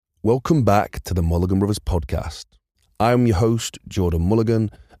Welcome back to the Mulligan Brothers Podcast. I am your host, Jordan Mulligan,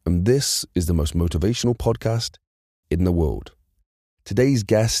 and this is the most motivational podcast in the world. Today's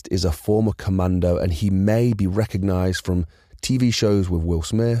guest is a former commando, and he may be recognized from TV shows with Will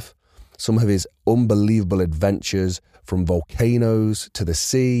Smith, some of his unbelievable adventures from volcanoes to the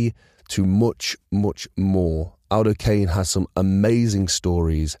sea to much, much more. Aldo Kane has some amazing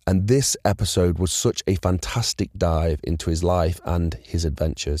stories, and this episode was such a fantastic dive into his life and his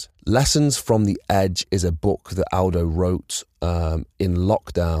adventures. Lessons from the Edge is a book that Aldo wrote in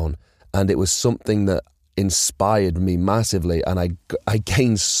lockdown, and it was something that inspired me massively, and I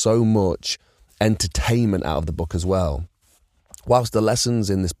gained so much entertainment out of the book as well. Whilst the lessons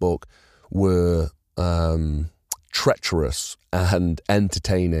in this book were treacherous and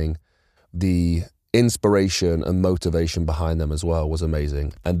entertaining, the inspiration and motivation behind them as well was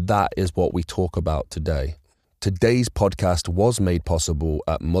amazing. And that is what we talk about today. Today's podcast was made possible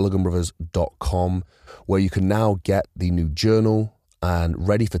at mulliganbrothers.com, where you can now get the new journal and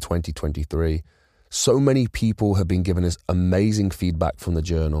ready for 2023. So many people have been giving us amazing feedback from the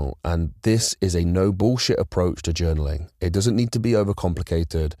journal, and this is a no bullshit approach to journaling. It doesn't need to be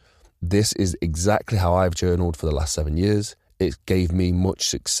overcomplicated. This is exactly how I've journaled for the last 7 years. It gave me much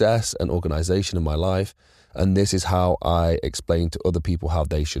success and organization in my life, and this is how I explain to other people how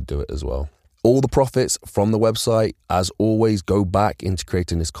they should do it as well. All the profits from the website, as always, go back into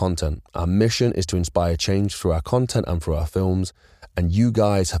creating this content. Our mission is to inspire change through our content and through our films, and you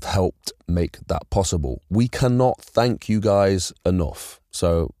guys have helped make that possible. We cannot thank you guys enough.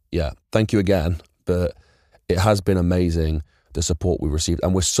 So yeah, thank you again, but it has been amazing, the support we received,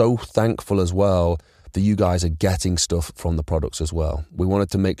 and we're so thankful as well that you guys are getting stuff from the products as well. We wanted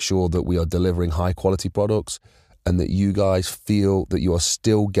to make sure that we are delivering high quality products and that you guys feel that you are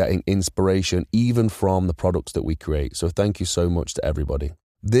still getting inspiration even from the products that we create. So thank you so much to everybody.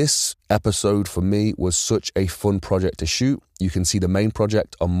 This episode for me was such a fun project to shoot. You can see the main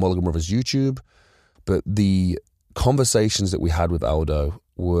project on Mulligan Brothers YouTube, but the conversations that we had with Aldo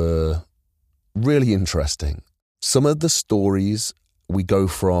were really interesting. Some of the stories, we go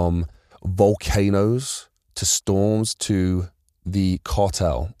from volcanoes to storms to the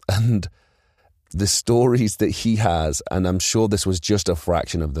cartel, and the stories that he has, and I'm sure this was just a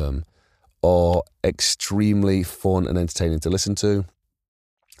fraction of them, are extremely fun and entertaining to listen to,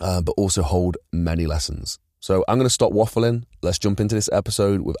 but also hold many lessons. So I'm going to stop waffling. Let's jump into this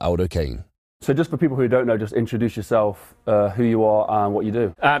episode with Aldo Kane. So just for people who don't know, just introduce yourself, who you are and what you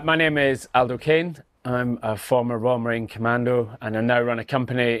do. My name is Aldo Kane. I'm a former Royal Marine Commando, and I now run a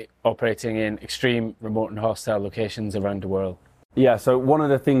company operating in extreme, remote and hostile locations around the world. Yeah, so one of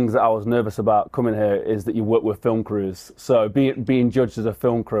the things that I was nervous about coming here is that you work with film crews. So being judged as a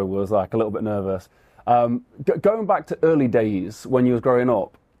film crew was like a little bit nervous. Going back to early days when you was growing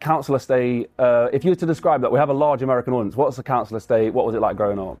up, council estate, if you were to describe that, we have a large American audience. What's the council estate? What was it like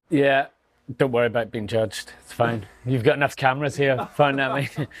growing up? Yeah. Don't worry about being judged. It's fine. You've got enough cameras here. Fine at me.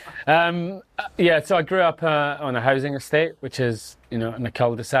 So I grew up on a housing estate, which is, in a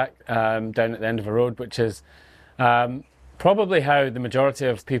cul-de-sac down at the end of a road, which is probably how the majority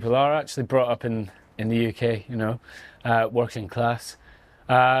of people are actually brought up in the UK, working class.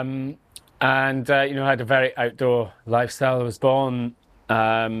 I had a very outdoor lifestyle. I was born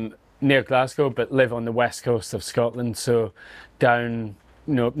near Glasgow, but live on the west coast of Scotland, so down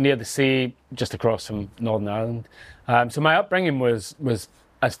near the sea, just across from Northern Ireland. So my upbringing was,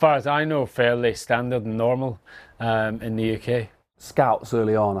 as far as I know, fairly standard and normal in the UK. Scouts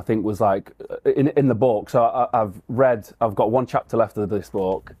early on, I think, was like, in the book, so I've got one chapter left of this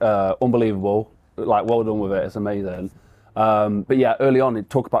book, unbelievable, like well done with it, it's amazing. But yeah, early on it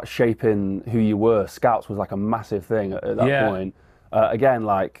talked about shaping who you were. Scouts was like a massive thing at that point. Again,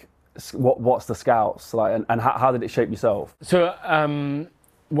 like, what's the Scouts like, and how did it shape yourself? So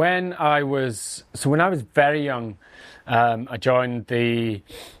when I was very young, I joined the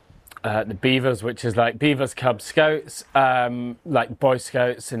Beavers, which is like Beavers Cub Scouts, like Boy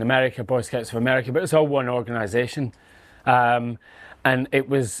Scouts in America, Boy Scouts of America, but it's all one organisation, and it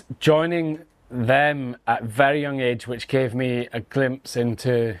was joining them at a very young age which gave me a glimpse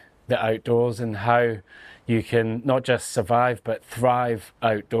into the outdoors and how you can not just survive but thrive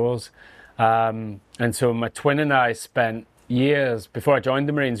outdoors. And so my twin and I spent years, before I joined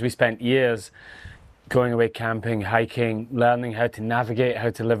the Marines, we spent years going away camping, hiking, learning how to navigate, how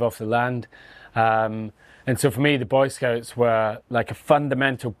to live off the land. And so for me, the Boy Scouts were like a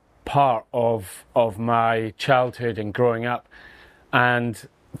fundamental part of my childhood and growing up. And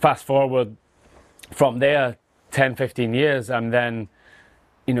fast forward from there 10, 15 years, I'm then,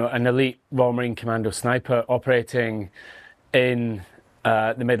 an elite Royal Marine Commando sniper operating in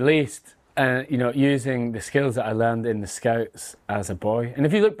the Middle East, using the skills that I learned in the Scouts as a boy. And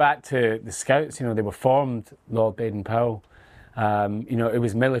if you look back to the Scouts, they were formed Lord Baden-Powell. It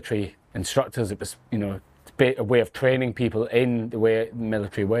was military instructors. It was, a way of training people in the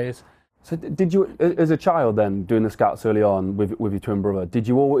military ways. So did you, as a child then, doing the Scouts early on with your twin brother, did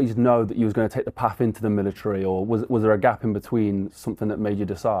you always know that you was going to take the path into the military, or was there a gap in between, something that made you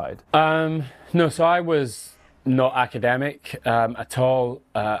decide? No, so I was not academic at all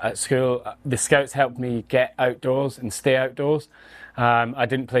at school. The Scouts helped me get outdoors and stay outdoors. I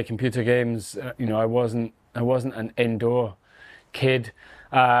didn't play computer games. I wasn't an indoor kid.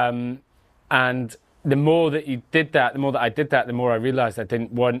 And the more that I did that, the more I realised I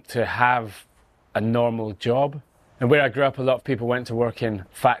didn't want to have a normal job. And where I grew up, a lot of people went to work in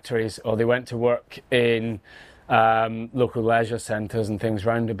factories, or they went to work in local leisure centres and things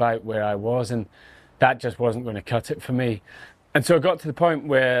round about where I was, and that just wasn't going to cut it for me. And so I got to the point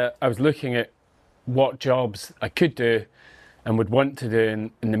where I was looking at what jobs I could do and would want to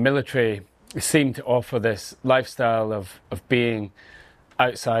do in the military. It seemed to offer this lifestyle of being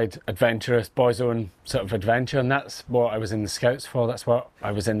outside, adventurous, boys' own sort of adventure, and that's what I was in the Scouts for. That's what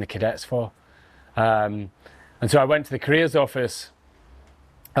I was in the Cadets for. And so I went to the careers office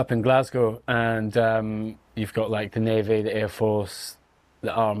up in Glasgow, and you've got like the Navy, the Air Force,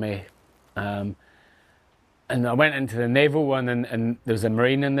 the Army, and I went into the naval one, and there was a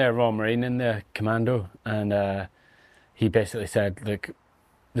Marine in there, Royal Marine in there, Commando, and he basically said, look,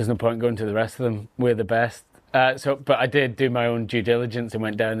 there's no point going to the rest of them, we're the best. But I did do my own due diligence and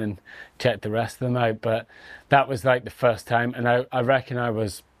went down and checked the rest of them out. But that was like the first time, and I reckon I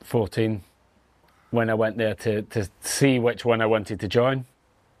was 14 when I went there to see which one I wanted to join.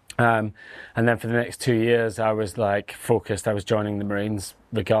 And then for the next 2 years, I was like focused. I was joining the Marines,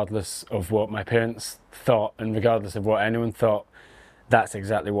 regardless of what my parents thought and regardless of what anyone thought. That's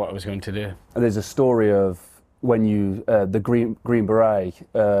exactly what I was going to do. And there's a story of when you the green beret.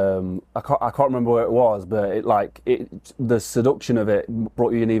 I can't remember where it was, but the seduction of it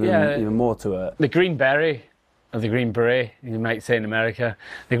brought you in even more to it. The green beret, or the green beret, you might say in America.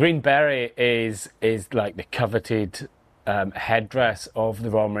 The green beret is like the coveted headdress of the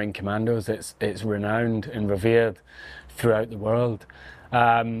Royal Marine Commandos. It's renowned and revered throughout the world.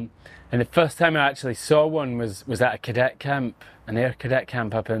 And the first time I actually saw one was at a cadet camp, an air cadet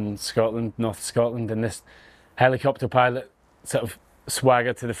camp up in Scotland, North Scotland, and this helicopter pilot sort of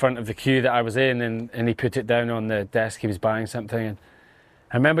swaggered to the front of the queue that I was in, and he put it down on the desk. He was buying something, and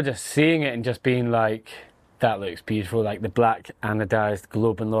I remember just seeing it and just being like, that looks beautiful, like the black anodized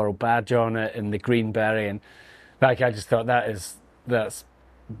Globe and Laurel badge on it and the green beret, and like I just thought that's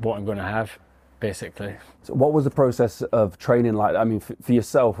what I'm going to have, basically. So what was the process of training like? I mean, for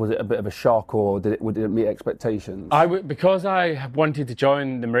yourself, was it a bit of a shock, or did it meet expectations? Because I wanted to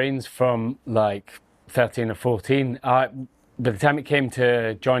join the Marines from like 13 or 14, by the time it came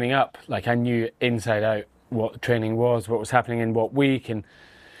to joining up, like I knew inside out what the training was, what was happening in what week, and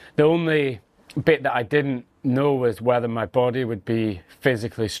the only bit that I didn't know was whether my body would be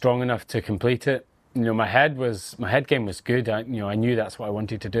physically strong enough to complete it. My head game was good. I knew that's what I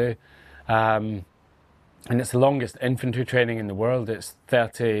wanted to do, and it's the longest infantry training in the world. It's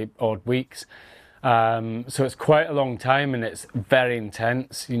 30 odd weeks, so it's quite a long time, and it's very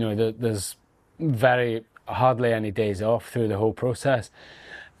intense. There's hardly any days off through the whole process,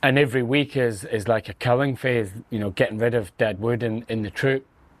 and every week is like a culling phase, getting rid of dead wood in the troop.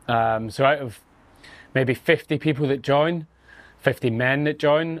 So out of maybe 50 people that join, 50 men that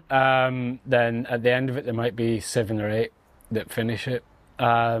join, then at the end of it there might be 7 or 8 that finish it.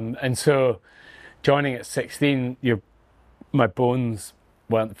 And so joining at 16, my bones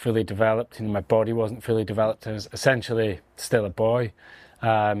weren't fully developed, my body wasn't fully developed. I was essentially still a boy.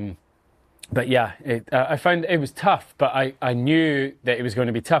 But yeah, I found it was tough, but I knew that it was going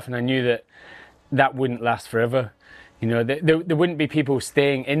to be tough, and I knew that wouldn't last forever. There wouldn't be people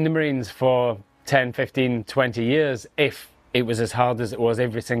staying in the Marines for 10, 15, 20 years if it was as hard as it was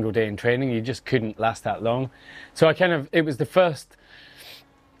every single day in training. You just couldn't last that long. So it was the first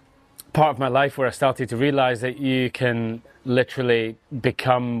part of my life where I started to realise that you can literally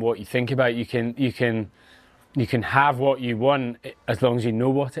become what you think about. You can have what you want as long as you know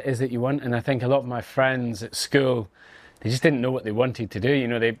what it is that you want. And I think a lot of my friends at school, they just didn't know what they wanted to do.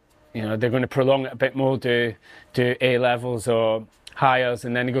 They're going to prolong it a bit more, do A levels or higher,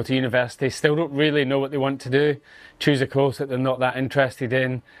 and then they go to university, still don't really know what they want to do, choose a course that they're not that interested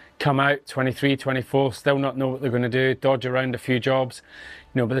in, come out 23, 24, still not know what they're going to do, dodge around a few jobs.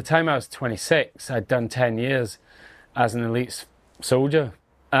 By the time I was 26, I'd done 10 years as an elite soldier.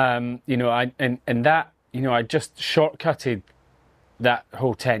 I just shortcutted that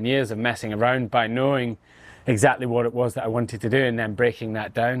whole 10 years of messing around by knowing exactly what it was that I wanted to do and then breaking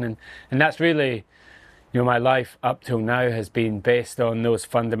that down. And that's really, my life up till now has been based on those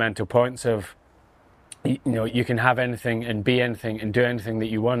fundamental points of, you can have anything and be anything and do anything that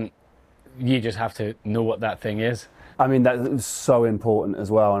you want. You just have to know what that thing is. I mean, that's so important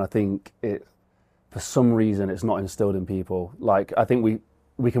as well. And I think for some reason, it's not instilled in people. Like, I think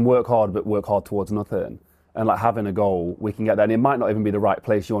we can work hard, but work hard towards nothing. And like having a goal, we can get there. And it might not even be the right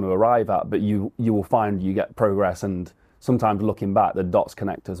place you want to arrive at, but you will find you get progress. And sometimes looking back, the dots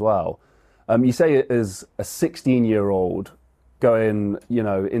connect as well. You say it as a 16-year-old going,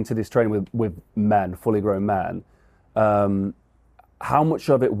 into this training with men, fully grown men. How much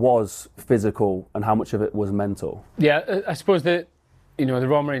of it was physical and how much of it was mental? Yeah, I suppose that, the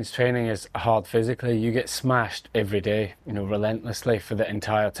Royal Marines training is hard physically. You get smashed every day, relentlessly for the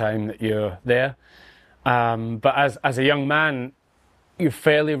entire time that you're there. But as a young man, you're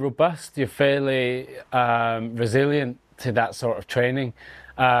fairly robust, you're fairly resilient to that sort of training.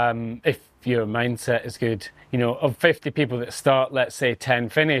 If your mindset is good, of 50 people that start, let's say 10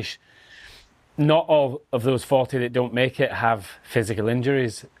 finish, not all of those 40 that don't make it have physical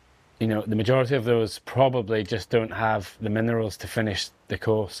injuries. The majority of those probably just don't have the minerals to finish the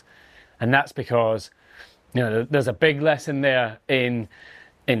course. And that's because, there's a big lesson there in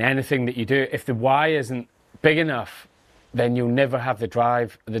anything that you do. If the why isn't big enough, then you'll never have the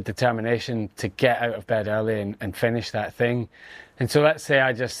drive, the determination to get out of bed early and finish that thing. And so let's say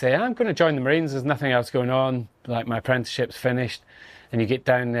I just say, I'm going to join the Marines, there's nothing else going on, like my apprenticeship's finished, and you get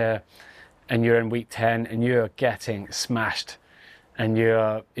down there and you're in week 10 and you're getting smashed and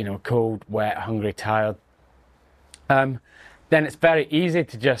you're, cold, wet, hungry, tired, then it's very easy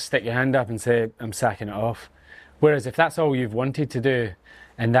to just stick your hand up and say, I'm sacking it off. Whereas if that's all you've wanted to do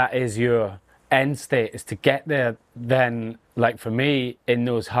and that is your end state, is to get there, then like for me in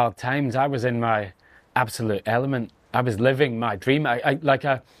those hard times, I was in my absolute element. I was living my dream.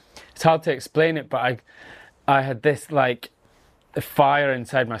 It's hard to explain it, but I had this like fire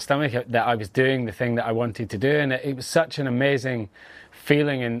inside my stomach that I was doing the thing that I wanted to do, and it was such an amazing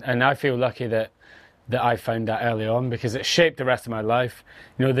feeling, and I feel lucky that I found that early on, because it shaped the rest of my life.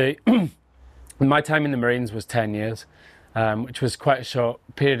 My time in the Marines was 10 years, which was quite a short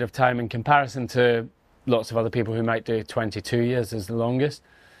period of time in comparison to lots of other people who might do 22 years as the longest.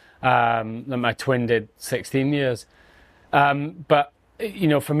 My twin did 16 years. But,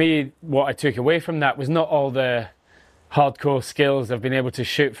 for me, what I took away from that was not all the hardcore skills of being able to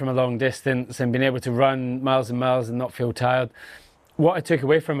shoot from a long distance and being able to run miles and miles and not feel tired. What I took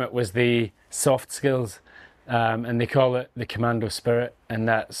away from it was the soft skills, and they call it the commando spirit, and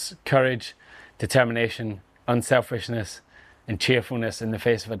that's courage, determination, unselfishness, and cheerfulness in the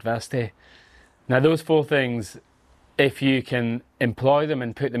face of adversity. Now, those 4 things, if you can employ them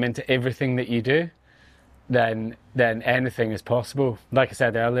and put them into everything that you do, then anything is possible. Like I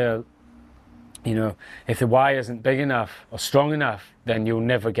said earlier, if the why isn't big enough or strong enough, then you'll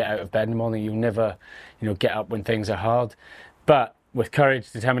never get out of bed in the morning. You'll never, get up when things are hard. But with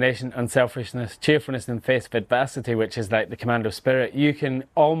courage, determination, unselfishness, cheerfulness in the face of adversity, which is like the commando spirit, you can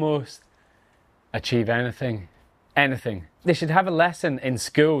almost achieve anything. Anything. They should have a lesson in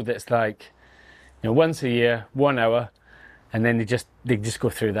school that's like, once a year, 1 hour, and then they just go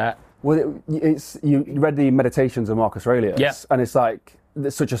through that. Well, you read the Meditations of Marcus Aurelius, yeah. And it's like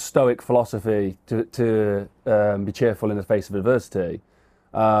it's such a stoic philosophy to be cheerful in the face of adversity.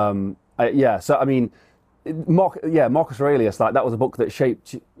 So I mean, Marcus Aurelius, like that was a book that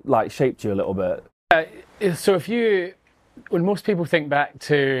shaped you a little bit. So when most people think back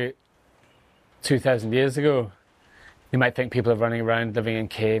to 2,000 years ago, you might think people are running around, living in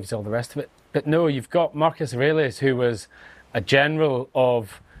caves, all the rest of it. But no, you've got Marcus Aurelius, who was a general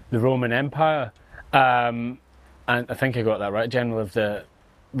of the Roman Empire, and I think I got that right, general of the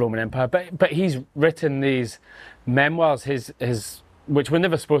Roman Empire. But he's written these memoirs, his which were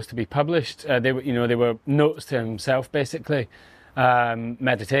never supposed to be published. They were notes to himself, basically,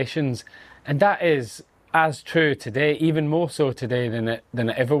 meditations, and that is as true today, even more so today than it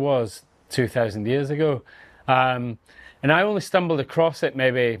ever was 2,000 years ago. And I only stumbled across it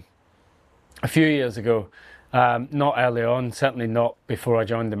maybe a few years ago, not early on, certainly not before I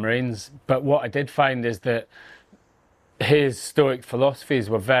joined the Marines. But what I did find is that his Stoic philosophies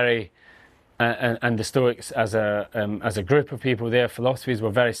were very, and the Stoics as a group of people, their philosophies were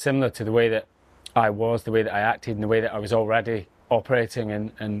very similar to the way that I was, the way that I acted, and the way that I was already operating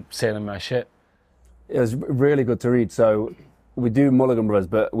and sailing my ship. It was really good to read. So we do Mulligan Brothers,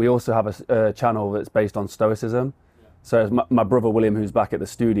 but we also have a channel that's based on Stoicism. So as my brother William, who's back at the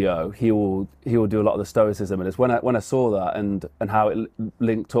studio, he will do a lot of the stoicism, and it's when I saw that and how it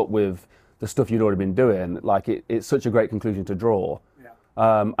linked up with the stuff you'd already been doing, like it's such a great conclusion to draw.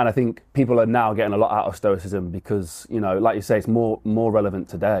 And I think people are now getting a lot out of stoicism because, you know, like you say, it's more relevant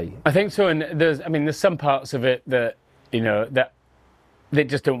today. I think so, and there's some parts of it that, you know, that they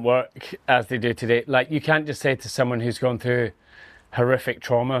just don't work as they do today. Like, you can't just say to someone who's gone through horrific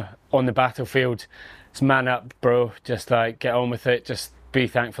trauma on the battlefield, "It's man up, bro. Just like get on with it. Just be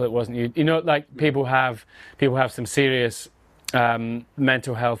thankful it wasn't you." You know, like people have some serious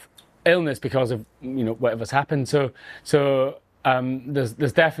mental health illness because of, you know, whatever's happened. So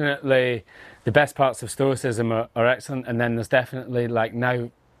there's definitely the best parts of stoicism are excellent, and then there's definitely, like,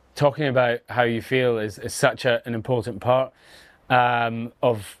 now talking about how you feel is such an important part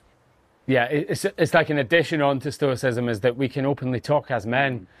of. Yeah, it's like an addition on to stoicism is that we can openly talk as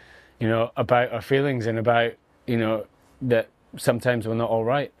men, you know, about our feelings and about, you know, that sometimes we're not all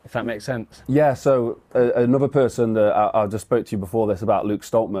right, if that makes sense. Yeah, so another person that I just spoke to you before this about, Luke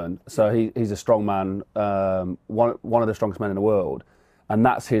Stoltman. So he's a strong man, one of the strongest men in the world. And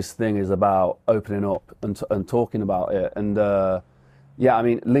that's his thing, is about opening up and talking about it. And yeah, I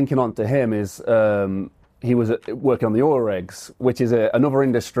mean, linking on to him is he was working on the oil rigs, which is another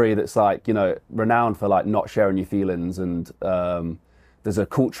industry that's, like, you know, renowned for, like, not sharing your feelings, and there's a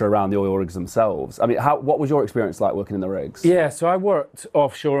culture around the oil rigs themselves. I mean, what was your experience like working in the rigs? Yeah, so I worked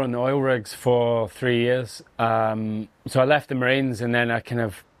offshore on the oil rigs for 3 years. So I left the Marines, and then I kind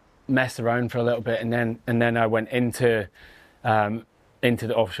of messed around for a little bit, and then I went into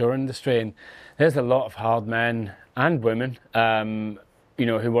the offshore industry. And there's a lot of hard men and women, you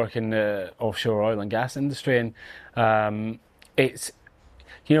know, who work in the offshore oil and gas industry, and it's,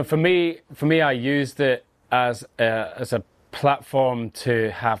 you know, for me, I used it as a platform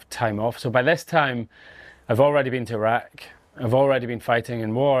to have time off. So by this time, I've already been to Iraq, I've already been fighting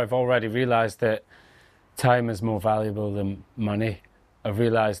in war, I've already realised that time is more valuable than money. I've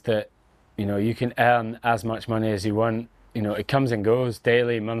realised that, you know, you can earn as much money as you want. You know, it comes and goes,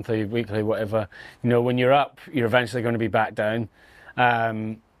 daily, monthly, weekly, whatever. You know, when you're up, you're eventually going to be back down.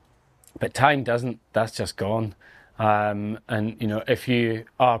 But time doesn't, that's just gone. And, you know, if you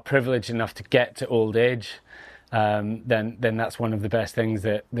are privileged enough to get to old age, then that's one of the best things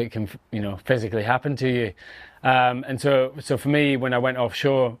that can, you know, physically happen to you. And so for me, when I went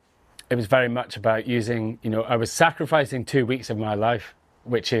offshore, it was very much about using, you know, I was sacrificing 2 weeks of my life,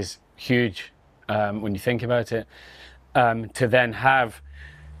 which is huge when you think about it, to then have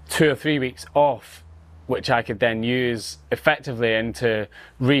 2 or 3 weeks off, which I could then use effectively into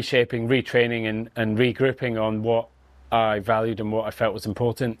reshaping, retraining, and regrouping on what I valued and what I felt was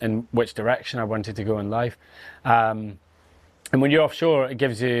important and which direction I wanted to go in life. And when you're offshore, it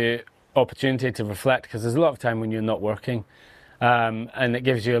gives you opportunity to reflect, because there's a lot of time when you're not working. And it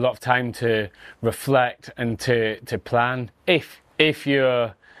gives you a lot of time to reflect and to plan. If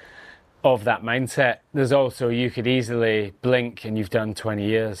you're of that mindset, there's also, you could easily blink and you've done 20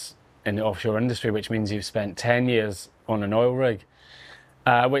 years in the offshore industry, which means you've spent 10 years on an oil rig,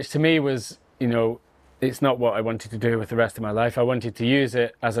 which to me was, you know, it's not what I wanted to do with the rest of my life. I wanted to use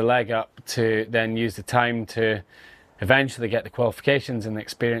it as a leg up to then use the time to eventually get the qualifications and the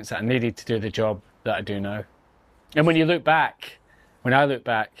experience that I needed to do the job that I do now. And when I look back,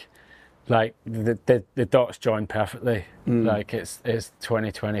 like the dots join perfectly. Like it's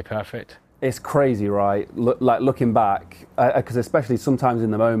 2020 perfect. It's crazy, right? Like looking back, because especially sometimes in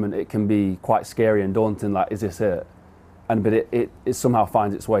the moment it can be quite scary and daunting. Like, is this it? But it somehow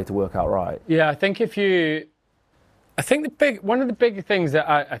finds its way to work out right. Yeah, I think one of the big things that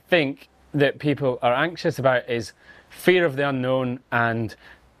I think that people are anxious about is fear of the unknown and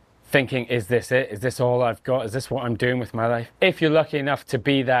thinking, is this it? Is this all I've got? Is this what I'm doing with my life? If you're lucky enough to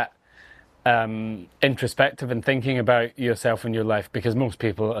be that introspective and thinking about yourself and your life, because most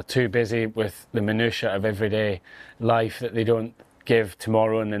people are too busy with the minutiae of everyday life that they don't give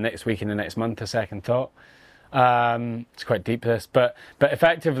tomorrow and the next week and the next month a second thought. It's quite deep, this, but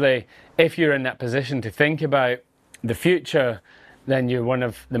effectively, if you're in that position to think about the future, then you're one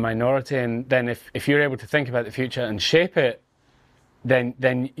of the minority. And then if you're able to think about the future and shape it,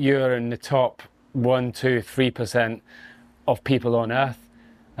 then you're in the top 1, 2, 3% of people on Earth.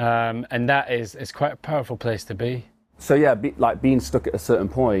 And that is quite a powerful place to be. So yeah, being stuck at a certain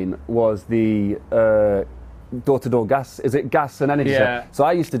point was the door-to-door gas. Is it gas and energy? Yeah. So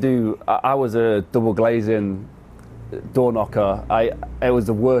I used to do. I was a double glazing door knocker. It was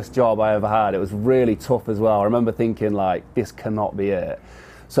the worst job I ever had. It was really tough as well. I remember thinking, like, this cannot be it.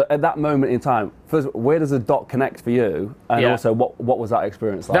 So at that moment in time, first, where does the dot connect for you? And also, what was that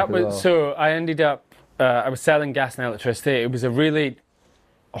experience like? So I ended up I was selling gas and electricity. It was a really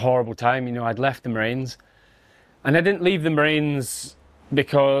horrible time. You know, I'd left the Marines, and I didn't leave the Marines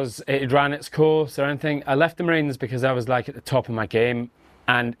because it had ran its course or anything. I left the Marines because I was like at the top of my game,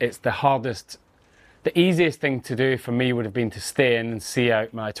 and it's the easiest thing to do for me would have been to stay in and see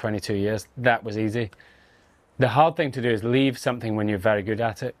out my 22 years. That was easy. The hard thing to do is leave something when you're very good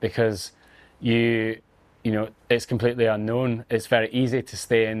at it, because you know, it's completely unknown. It's very easy to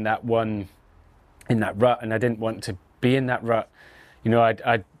stay in that rut, and I didn't want to be in that rut. You know,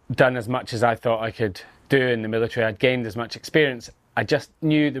 I'd done as much as I thought I could do in the military. I'd gained as much experience. I just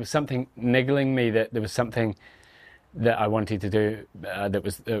knew there was something niggling me, that there was something that I wanted to do. That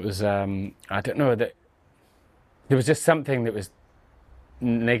was I don't know, that there was just something that was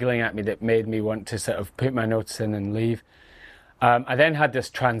niggling at me that made me want to sort of put my notice in and leave. I then had this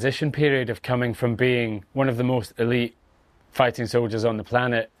transition period of coming from being one of the most elite fighting soldiers on the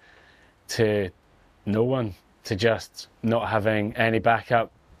planet to no one, to just not having any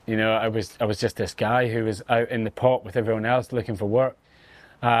backup. You know, I was just this guy who was out in the pot with everyone else looking for work.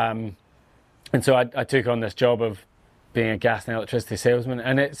 And so I took on this job of being a gas and electricity salesman.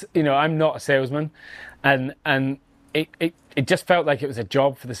 And it's, you know, I'm not a salesman, and it just felt like it was a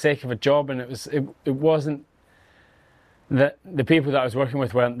job for the sake of a job, and it wasn't. The people that I was working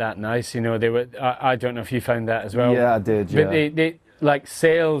with weren't that nice. You know, they were. I don't know if you found that as well. Yeah, I did. Yeah. But they like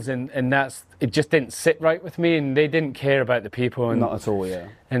sales, and it just didn't sit right with me, and they didn't care about the people. And, not at all. Yeah.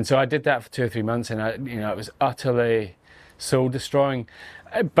 And so I did that for 2 or 3 months, and it was utterly soul destroying.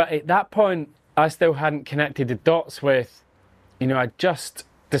 But at that point, I still hadn't connected the dots with, you know, I just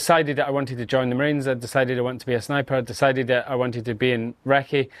decided that I wanted to join the Marines. I decided I wanted to be a sniper. I decided that I wanted to be in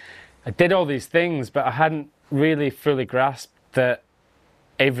recce. I did all these things, but I hadn't really fully grasped that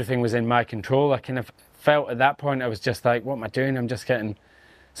everything was in my control. I kind of felt at that point I was just like, what am I doing? I'm just getting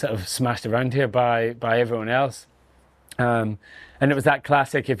sort of smashed around here by everyone else. And it was that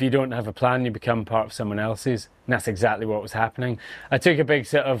classic, if you don't have a plan, you become part of someone else's. And that's exactly what was happening. I took a big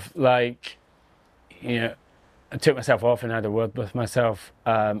sort of like, you know, I took myself off and had a word with myself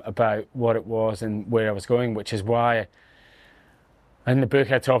about what it was and where I was going, which is why in the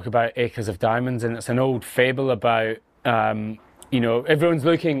book I talk about acres of diamonds, and it's an old fable about, you know, everyone's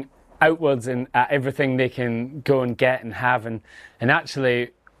looking outwards and at everything they can go and get and have, and actually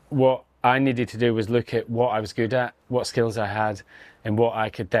what I needed to do was look at what I was good at, what skills I had, and what I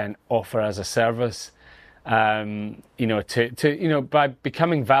could then offer as a service. You know, to you know, by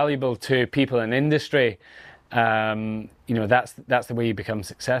becoming valuable to people in industry, you know, that's the way you become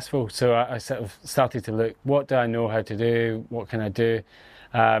successful. So I sort of started to look, what do I know how to do? What can I do?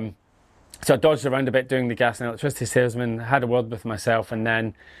 So I dodged around a bit doing the gas and electricity salesman, had a word with myself, and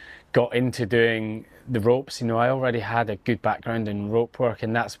then got into doing the ropes. You know, I already had a good background in rope work,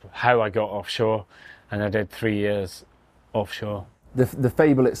 and that's how I got offshore. And I did 3 years offshore. The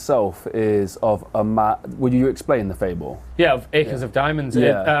fable itself is of a would you explain the fable? Yeah, of acres of diamonds.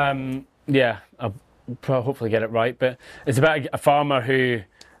 Yeah. I'll hopefully get it right, but it's about a farmer who's,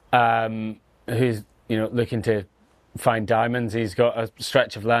 you know, looking to find diamonds. He's got a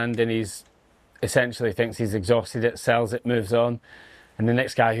stretch of land, and he's essentially thinks he's exhausted it, sells it, moves on, and the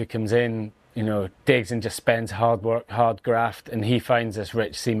next guy who comes in, you know, digs and just spends hard work, hard graft, and he finds this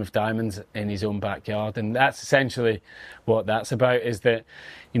rich seam of diamonds in his own backyard. And that's essentially what that's about, is that,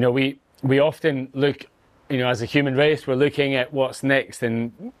 you know, we often look, you know, as a human race, we're looking at what's next,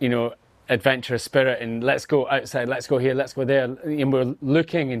 and, you know, adventurous spirit, and let's go outside, let's go here, let's go there, and we're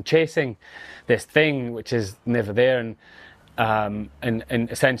looking and chasing this thing which is never there. And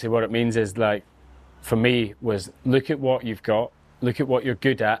essentially what it means is, like, for me, was look at what you've got, look at what you're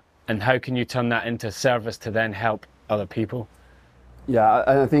good at, and how can you turn that into service to then help other people. Yeah,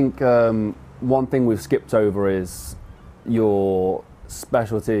 I think one thing we've skipped over is your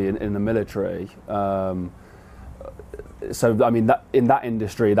specialty in the military. So, I mean, that in that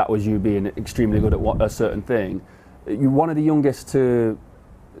industry, that was you being extremely good at a certain thing. You're one of the youngest to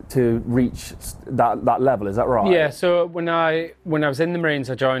reach that level, is that right? Yeah, so when I was in the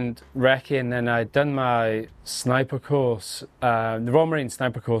Marines, I joined recce, and then I'd done my sniper course. The Royal Marine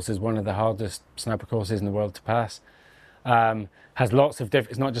Sniper course is one of the hardest sniper courses in the world to pass. Has lots of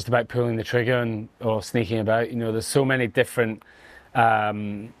different, it's not just about pulling the trigger or sneaking about. You know, there's so many different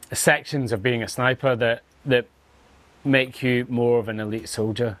sections of being a sniper that make you more of an elite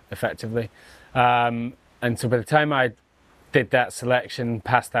soldier, effectively. And so by the time I did that selection,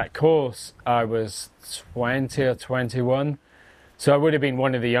 passed that course, I was 20 or 21. So I would have been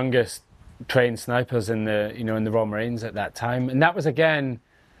one of the youngest trained snipers in the Royal Marines at that time. And that was, again,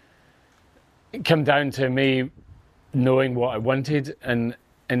 it come down to me knowing what I wanted and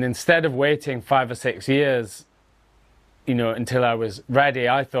And instead of waiting 5 or 6 years, until I was ready,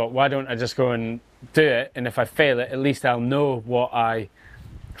 I thought, why don't I just go and do it? And if I fail it, at least I'll know what I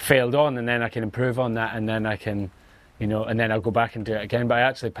failed on, and then I can improve on that, and then I can, and then I'll go back and do it again. But I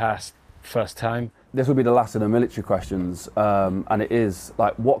actually passed first time. This will be the last of the military questions, and it is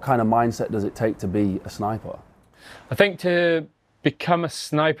like, what kind of mindset does it take to be a sniper? I think to become a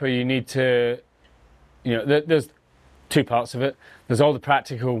sniper, you need to, there's two parts of it. There's all the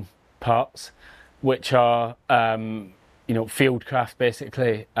practical parts, which are, fieldcraft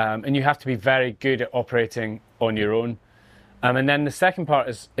basically, and you have to be very good at operating on your own. And then the second part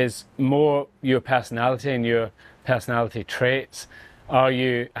is more your personality and your personality traits. Are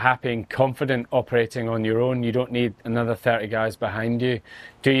you happy and confident operating on your own? You don't need another 30 guys behind you.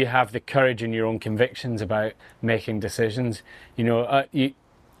 Do you have the courage in your own convictions about making decisions?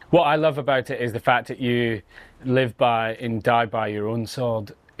 What I love about it is the fact that you live by and die by your own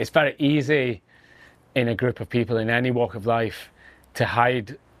sword. It's very easy in a group of people in any walk of life to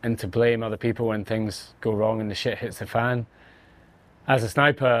hide and to blame other people when things go wrong and the shit hits the fan. As a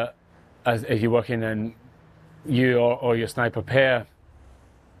sniper, if you're working in you or your sniper pair,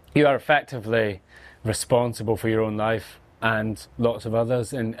 you are effectively responsible for your own life and lots of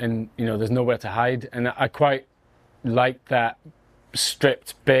others, and there's nowhere to hide. And I quite like that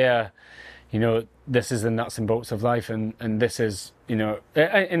stripped bare, this is the nuts and bolts of life, and this is,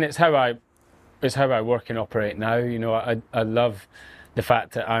 and it's how I work and operate now. I love the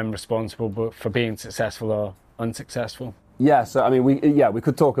fact that I'm responsible for being successful or unsuccessful. Yeah, so I mean, we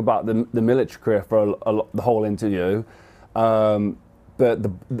could talk about the military career for the whole interview, but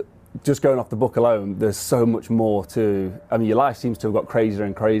just going off the book alone, there's so much more to. I mean, your life seems to have got crazier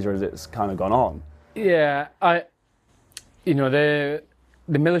and crazier as it's kind of gone on. Yeah, the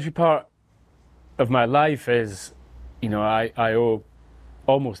military part of my life is, I owe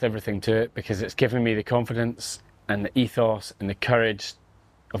almost everything to it, because it's given me the confidence and the ethos and the courage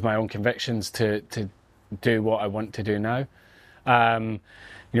of my own convictions to do what I want to do now.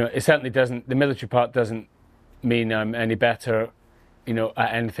 It certainly doesn't, the military part doesn't mean I'm any better,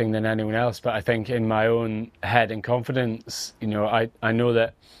 at anything than anyone else, but I think in my own head and confidence, I know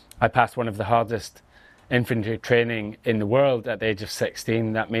that I passed one of the hardest infantry training in the world at the age of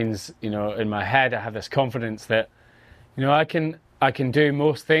 16. That means, in my head, I have this confidence that, I can do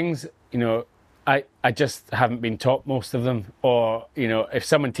most things. I just haven't been taught most of them, or, if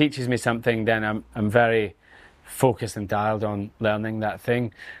someone teaches me something, then I'm very focused and dialed on learning that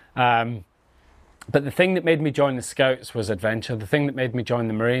thing. But the thing that made me join the Scouts was adventure. The thing that made me join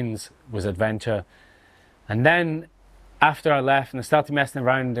the Marines was adventure. And then after I left and I started messing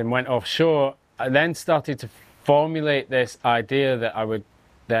around and went offshore, I then started to formulate this idea that I would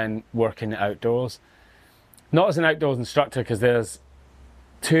then work in the outdoors. Not as an outdoors instructor, because there's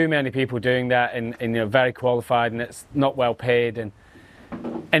too many people doing that, and very qualified, and it's not well paid,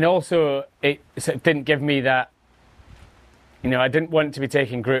 and also it didn't give me that. I didn't want to be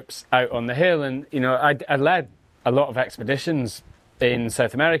taking groups out on the hill, and I led a lot of expeditions in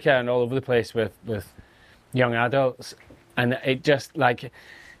South America and all over the place with young adults, and it just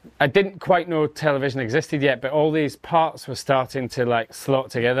I didn't quite know television existed yet, but all these parts were starting to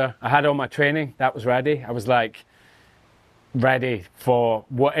slot together. I had all my training, that was ready. I was ready for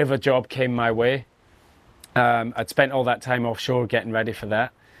whatever job came my way. I'd spent all that time offshore getting ready for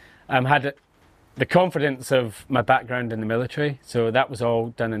that. Had the confidence of my background in the military, so that was all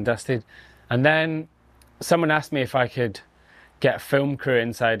done and dusted. And then someone asked me if I could get a film crew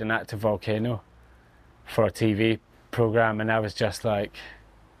inside an active volcano for a TV program, and I was just like,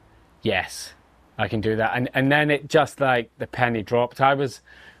 yes, I can do that. And then it just the penny dropped. I was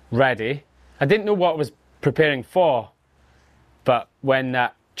ready. I didn't know what I was preparing for, but when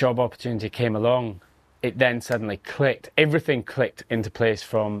that job opportunity came along, it then suddenly clicked. Everything clicked into place,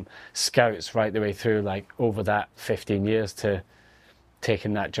 from Scouts right the way through, over that 15 years to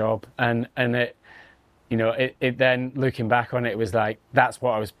taking that job. And it, it then, looking back on it, was that's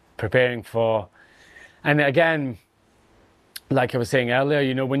what I was preparing for. And again, like I was saying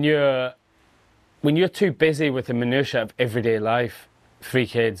earlier, when you're too busy with the minutiae of everyday life, 3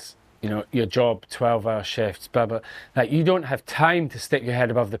 kids, your job, 12-hour shifts, blah, blah, you don't have time to stick your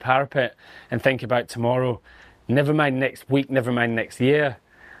head above the parapet and think about tomorrow, never mind next week, never mind next year.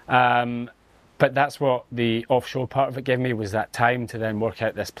 But that's what the offshore part of it gave me, was that time to then work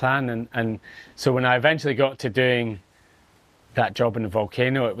out this plan. And so when I eventually got to doing that job in the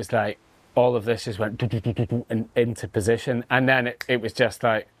volcano, it was all of this just went and into position. And then it was just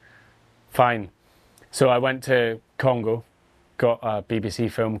fine. So I went to Congo, got a BBC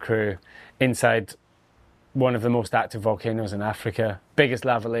film crew inside one of the most active volcanoes in Africa, biggest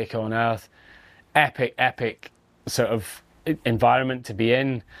lava lake on Earth, epic sort of environment to be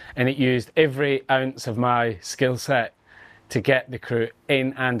in, and it used every ounce of my skill set to get the crew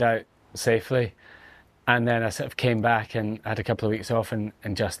in and out safely. And then I sort of came back and had a couple of weeks off and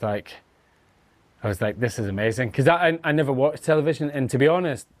just like, I was like, this is amazing. Because I never watched television, and to be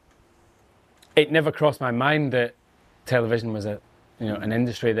honest, it never crossed my mind that television was an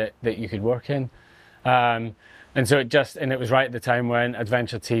industry that you could work in. And so it was right at the time when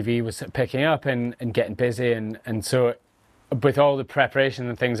adventure TV was picking up and getting busy, and so with all the preparation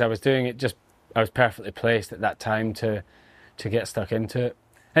and things I was doing, I was perfectly placed at that time to get stuck into it.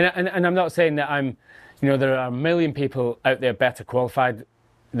 And I'm not saying that there are a million people out there better qualified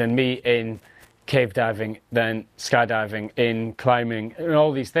than me in cave diving, than skydiving, in climbing, and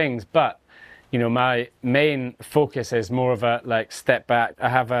all these things. But, my main focus is more of a like step back. I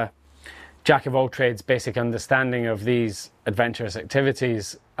have a jack of all trades basic understanding of these adventurous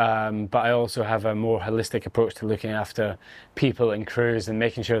activities, but I also have a more holistic approach to looking after people and crews and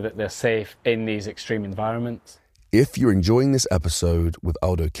making sure that they're safe in these extreme environments. If you're enjoying this episode with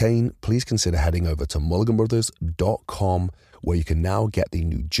Aldo Kane, please consider heading over to mulliganbrothers.com, where you can now get the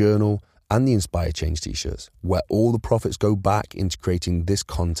new journal and the Inspire Change t-shirts, where all the profits go back into creating this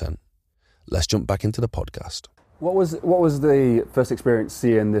content. Let's jump back into the podcast. What was the first experience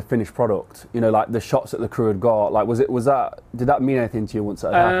seeing the finished product? Like the shots that the crew had got. Like, did that mean anything to you once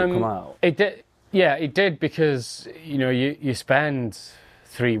that had come out? It did. Yeah, it did, because you spend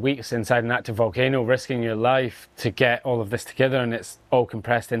 3 weeks inside an active volcano, risking your life to get all of this together, and it's all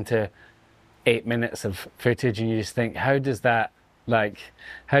compressed into 8 minutes of footage, and you just think, how does that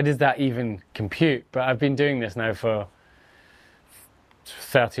even compute? But I've been doing this now for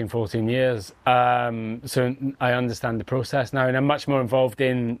 13, 14 years, so I understand the process now, and I'm much more involved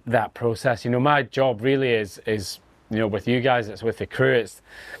in that process. My job really is with you guys, it's with the crew, it's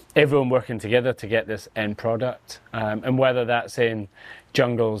everyone working together to get this end product, and whether that's in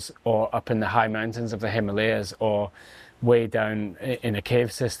jungles or up in the high mountains of the Himalayas or way down in a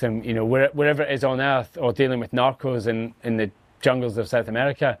cave system, wherever it is on Earth, or dealing with narcos in the jungles of South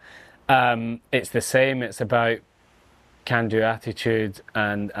America, it's the same. It's about can-do attitude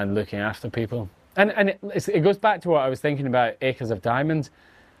and looking after people. And it goes back to what I was thinking about Acres of Diamonds.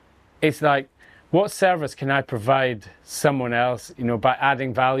 It's like, what service can I provide someone else, by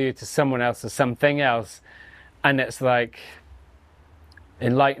adding value to someone else or something else? And it's like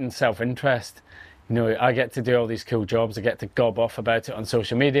enlightened self-interest. I get to do all these cool jobs. I get to gob off about it on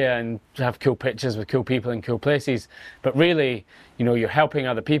social media and have cool pictures with cool people in cool places. But really, you're helping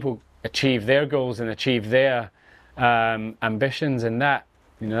other people achieve their goals and achieve their ambitions, and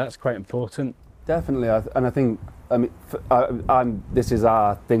that's quite important. Definitely, and I think, this is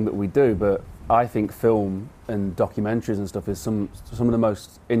our thing that we do, but I think film and documentaries and stuff is some of the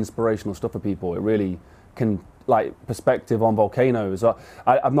most inspirational stuff for people. It really can, like, perspective on volcanoes.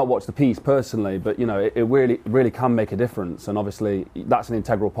 I've not watched the piece personally, but it really can make a difference. And obviously, that's an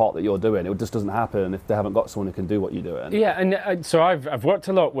integral part that you're doing. It just doesn't happen if they haven't got someone who can do what you're doing. Yeah, and so I've worked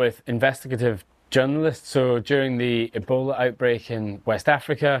a lot with investigative journalists. So during the Ebola outbreak in West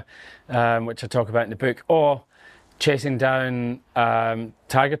Africa, which I talk about in the book, or chasing down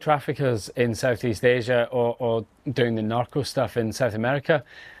tiger traffickers in Southeast Asia, or doing the narco stuff in South America.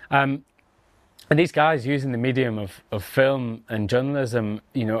 And these guys, using the medium of film and journalism,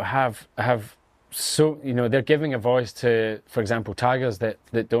 have so, they're giving a voice to, for example, tigers that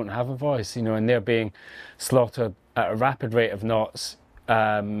don't have a voice, and they're being slaughtered at a rapid rate of knots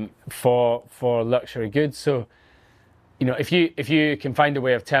for luxury goods. So, if you can find a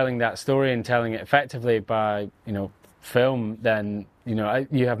way of telling that story and telling it effectively by, film, then,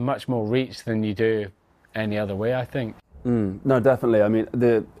 you have much more reach than you do any other way, I think. No, definitely. I mean,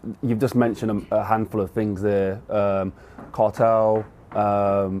 you've just mentioned a handful of things there. Cartel,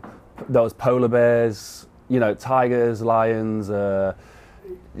 those polar bears, tigers, lions.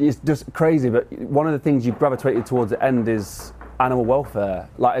 It's just crazy. But one of the things you've gravitated towards the end is animal welfare.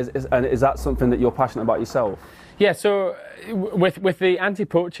 And is that something that you're passionate about yourself? Yeah. So with the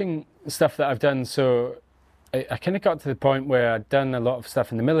anti-poaching stuff that I've done, so I kind of got to the point where I'd done a lot of stuff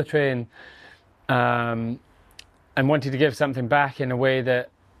in the military and wanted to give something back in a way that,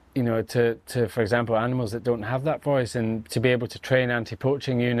 to for example, animals that don't have that voice, and to be able to train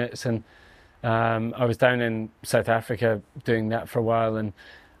anti-poaching units. And I was down in South Africa doing that for a while, and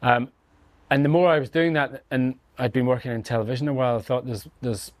the more I was doing that, and I'd been working in television a while, I thought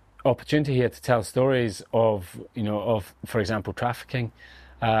there's opportunity here to tell stories of for example, trafficking,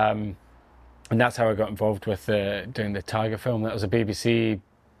 and that's how I got involved with doing the tiger film. That was a BBC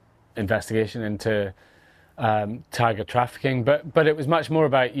investigation into tiger trafficking, but it was much more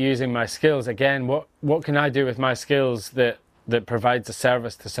about using my skills. Again, what can I do with my skills that provides a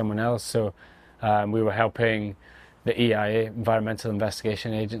service to someone else? So we were helping the EIA, Environmental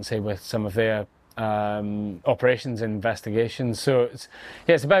Investigation Agency, with some of their operations and investigations. So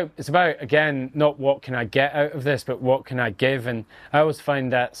it's about again, not what can I get out of this, but what can I give. And I always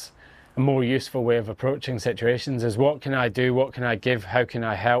find that's a more useful way of approaching situations, is what can I do, what can I give, how can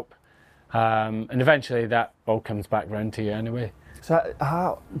I help, and eventually that all comes back round to you anyway. So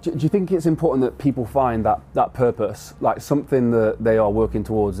how do you think it's important that people find that purpose, like something that they are working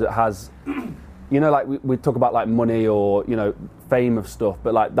towards that has, like we talk about like money or, fame of stuff,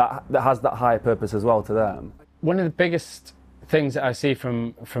 but like that has that higher purpose as well to them? One of the biggest things that I see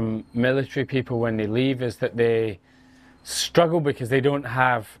from military people when they leave is that they struggle because they don't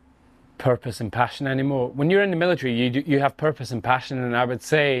have purpose and passion anymore. When you're in the military, you have purpose and passion, and I would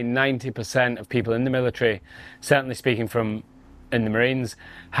say 90% of people in the military, certainly speaking from in the Marines,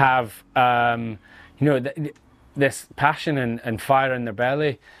 have this passion and fire in their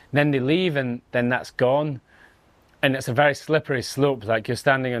belly. Then they leave, and then that's gone, and it's a very slippery slope. Like you're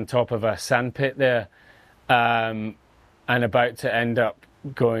standing on top of a sandpit there, and about to end up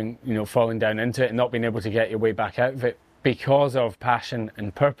going, falling down into it and not being able to get your way back out of it, because of passion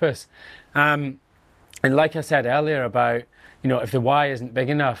and purpose. And like I said earlier about, if the why isn't big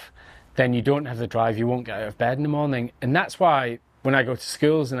enough, then you don't have the drive, you won't get out of bed in the morning. And that's why when I go to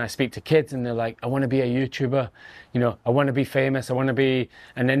schools and I speak to kids and they're like, I want to be a YouTuber, I want to be famous, I want to be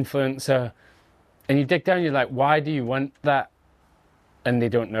an influencer. And you dig down, you're like, why do you want that? And they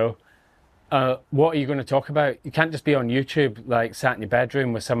don't know. What are you going to talk about? You can't just be on YouTube, like sat in your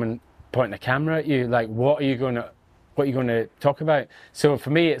bedroom with someone pointing a camera at you. Like, what are you going to talk about? So for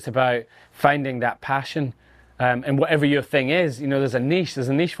me, it's about finding that passion, and whatever your thing is, there's a niche. There's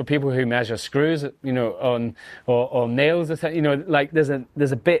a niche for people who measure screws, on or nails, or like there's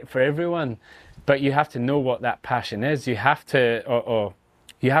a bit for everyone. But you have to know what that passion is. You have to, or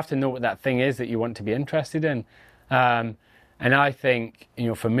you have to know what that thing is that you want to be interested in. And I think,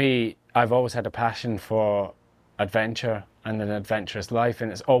 for me, I've always had a passion for adventure and an adventurous life,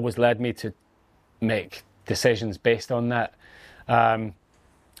 and it's always led me to make decisions based on that.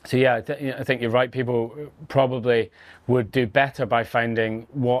 So yeah, I think you're right. People probably would do better by finding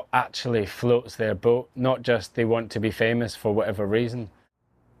what actually floats their boat, not just they want to be famous for whatever reason.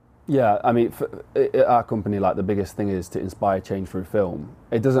 Yeah, I mean, at our company, like the biggest thing is to inspire change through film.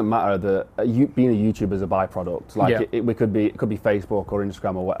 It doesn't matter that being a YouTuber is a byproduct. Like it could be Facebook or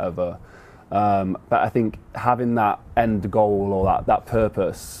Instagram or whatever. But I think having that end goal or that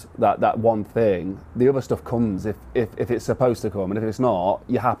purpose, that one thing, the other stuff comes if it's supposed to come, and if it's not,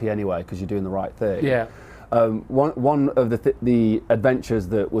 you're happy anyway because you're doing the right thing. Yeah. One of the adventures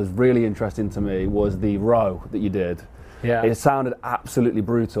that was really interesting to me was the row that you did. Yeah. It sounded absolutely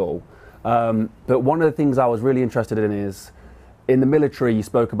brutal, but one of the things I was really interested in is, in the military, you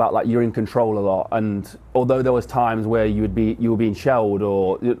spoke about like you're in control a lot, and although there was times where you were being shelled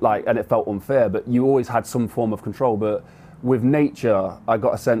or like, and it felt unfair, but you always had some form of control. But with nature, I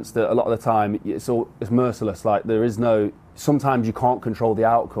got a sense that a lot of the time it's merciless. Like sometimes you can't control the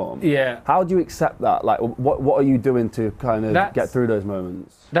outcome. Yeah. How do you accept that? Like, what are you doing to kind of get through those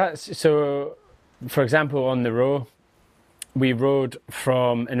moments? So, for example, on the row, we rowed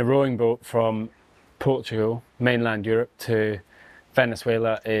in a rowing boat from Portugal, mainland Europe, to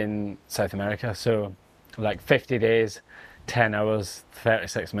Venezuela in South America. So like 50 days, 10 hours,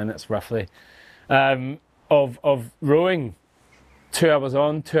 36 minutes roughly, of rowing, 2 hours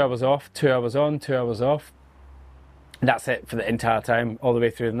on, 2 hours off, 2 hours on, 2 hours off. That's it for the entire time, all the way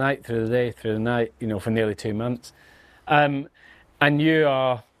through the night, through the day, through the night, for nearly 2 months. And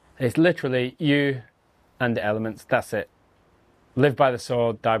it's literally you and the elements, that's it. Live by the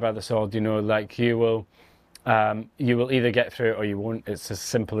sword, die by the sword, like you will either get through it or you won't. It's as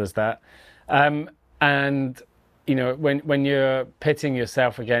simple as that. And when you're pitting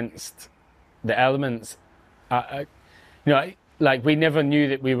yourself against the elements, like we never knew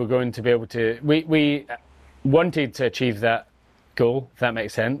that we were going to be able to. We wanted to achieve that goal, if that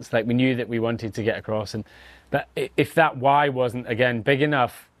makes sense. Like we knew that we wanted to get across, but if that why wasn't again big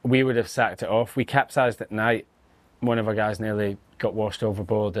enough, we would have sacked it off. We capsized at night. One of our guys nearly got washed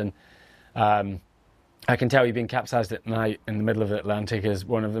overboard, and I can tell you being capsized at night in the middle of the Atlantic is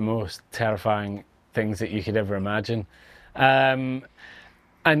one of the most terrifying things that you could ever imagine. And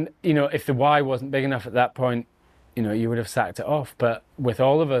if the why wasn't big enough at that point, you would have sacked it off. But with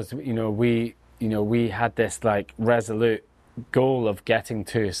all of us, we had this like resolute goal of getting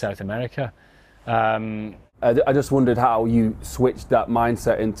to South America. I just wondered how you switched that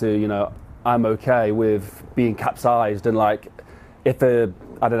mindset into, I'm okay with being capsized and like I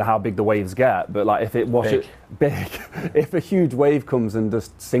don't know how big the waves get, but like if it washes big, if a huge wave comes and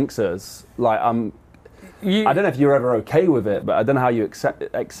just sinks us, like I don't know if you're ever okay with it, but I don't know how you accept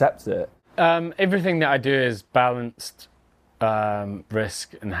it. Everything that I do is balanced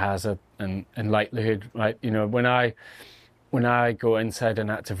risk and hazard and likelihood, right? You know, when I go inside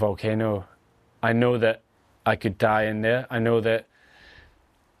an active volcano, I know that I could die in there. I know that,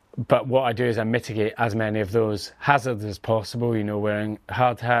 but what I do is I mitigate as many of those hazards as possible, you know, wearing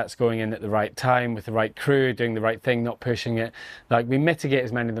hard hats, going in at the right time with the right crew, doing the right thing, not pushing it. Like, we mitigate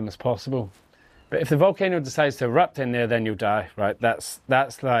as many of them as possible. But if the volcano decides to erupt in there, then you'll die, right? That's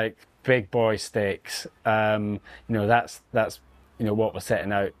like big boy stakes. You know, that's you know, what we're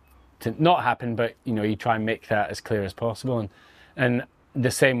setting out to not happen, but, you know, you try and make that as clear as possible. And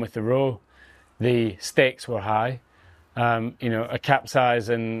the same with the row. The stakes were high. You know, a capsize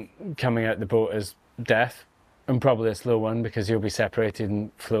and coming out the boat is death, and probably a slow one because you'll be separated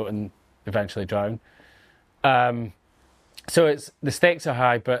and float and eventually drown. So the stakes are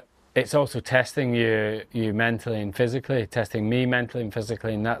high, but it's also testing you mentally and physically, testing me mentally and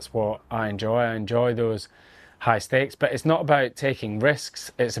physically, and that's what I enjoy. I enjoy those high stakes, but it's not about taking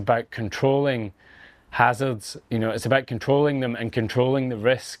risks. It's about controlling hazards. You know, it's about controlling them and controlling the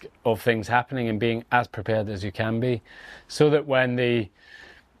risk of things happening and being as prepared as you can be, so that when the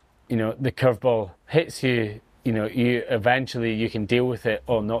curveball hits you, you know, you can deal with it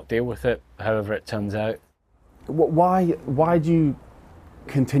or not deal with it, however it turns out. Why do you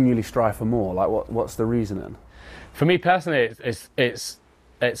continually strive for more? Like, what's the reasoning? For me personally, it's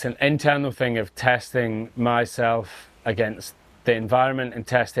an internal thing of testing myself against the environment and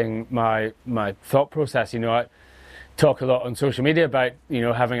testing my thought process. You know, I talk a lot on social media about, you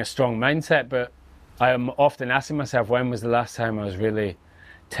know, having a strong mindset, but I am often asking myself, when was the last time I was really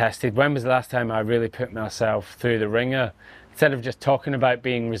tested? When was the last time I really put myself through the ringer? Instead of just talking about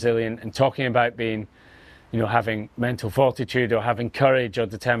being resilient and talking about being, you know, having mental fortitude or having courage or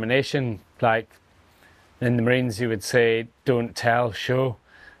determination, like in the Marines you would say, don't tell, show.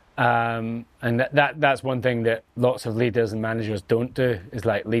 And that's one thing that lots of leaders and managers don't do, is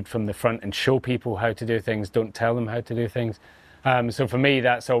like lead from the front and show people how to do things, don't tell them how to do things. So for me,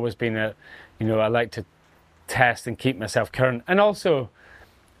 that's always been I like to test and keep myself current. And also,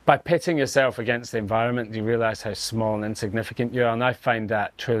 by pitting yourself against the environment, you realise how small and insignificant you are, and I find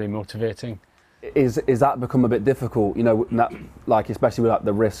that truly motivating. Is that become a bit difficult, you know, like especially with like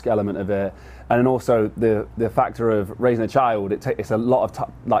the risk element of it, and then also the factor of raising a child? It's a lot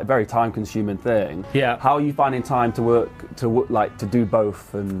of like very time consuming thing. Yeah. How are you finding time to work to do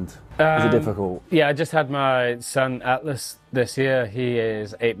both, and is it difficult? Yeah, I just had my son Atlas this year. He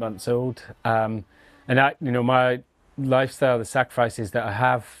is 8 months old, and my lifestyle, the sacrifices that I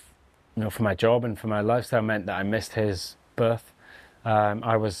have, you know, for my job and for my lifestyle meant that I missed his birth.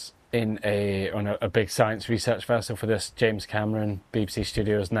 I was on a big science research vessel for this James Cameron BBC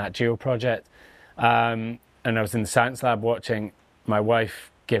Studios Nat Geo project, and I was in the science lab watching my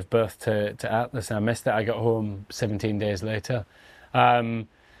wife give birth to Atlas, and I missed it. I got home 17 days later, and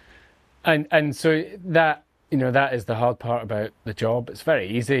so that, you know, that is the hard part about the job. It's very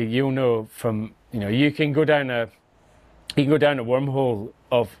easy, you'll know from, you know, you can go down a wormhole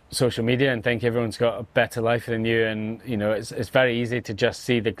of social media and think everyone's got a better life than you, and, you know, it's very easy to just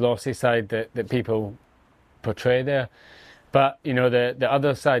see the glossy side that people portray there. But, you know, the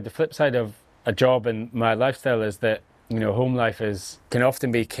other side, the flip side of a job and my lifestyle is that, you know, home life can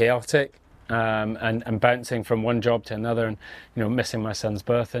often be chaotic, and bouncing from one job to another, and, you know, missing my son's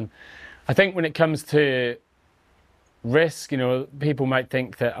birth. And I think when it comes to risk, you know, people might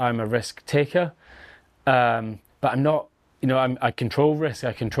think that I'm a risk taker, but I'm not. You know, I control risk,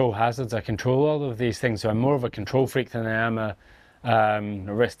 I control hazards, I control all of these things. So I'm more of a control freak than I am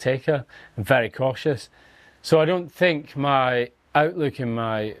a risk taker. I'm very cautious. So I don't think my outlook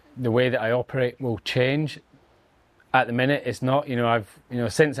and the way that I operate will change. At the minute, it's not. You know,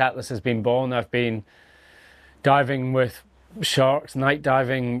 since Atlas has been born, I've been diving with sharks, night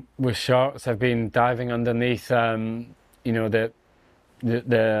diving with sharks. I've been diving underneath, you know, the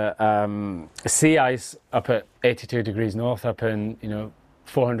sea ice up at 82 degrees north, up in, you know,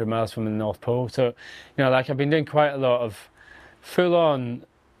 400 miles from the North Pole. So, you know, like, I've been doing quite a lot of full-on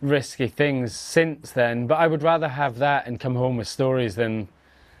risky things since then, but I would rather have that and come home with stories than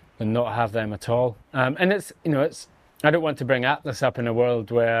not have them at all. And it's, you know, I don't want to bring Atlas up in a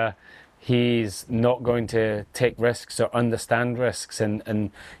world where he's not going to take risks or understand risks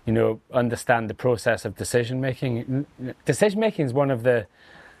and you know, understand the process of decision making. Decision making is one of the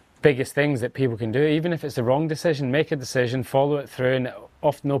biggest things that people can do. Even if it's the wrong decision, make a decision, follow it through, and it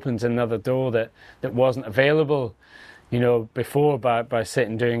often opens another door that wasn't available, before by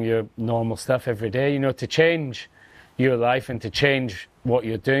sitting doing your normal stuff every day. To change your life and to change what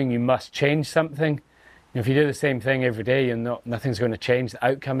you're doing, you must change something. If you do the same thing every day, nothing's going to change. The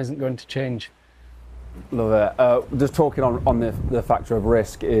outcome isn't going to change. Love it. Just talking on the factor of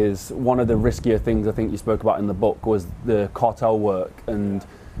risk, is one of the riskier things I think you spoke about in the book was the cartel work, and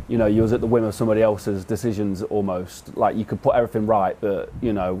you was at the whim of somebody else's decisions almost. Like, you could put everything right, but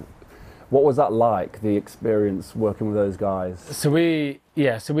what was that like, the experience working with those guys? So we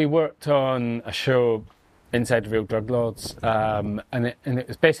worked on a show, Inside the Real Drug Lords, and it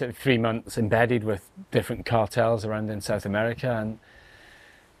was basically 3 months embedded with different cartels around in South America, and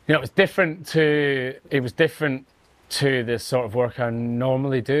it was different to the sort of work I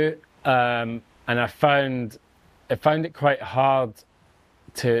normally do, and I found it quite hard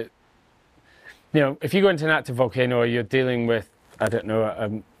to, if you go into an active volcano, or you're dealing with, I don't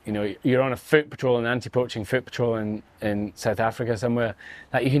know, you're on a foot patrol, an anti-poaching foot patrol in South Africa somewhere,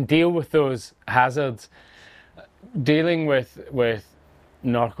 that you can deal with those hazards. Dealing with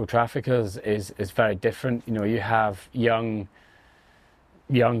narco traffickers is very different. You have young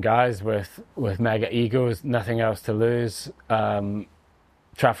guys with mega egos, nothing else to lose.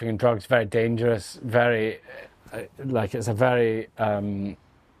 Trafficking drugs, very dangerous, very it's a very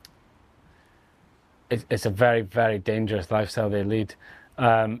it's a very, very dangerous lifestyle they lead.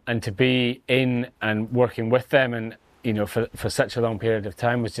 And to be in and working with them, and for such a long period of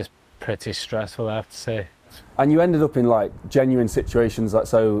time, was just pretty stressful, I have to say. And you ended up in genuine situations,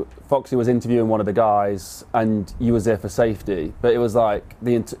 so Foxy was interviewing one of the guys and you was there for safety, but it was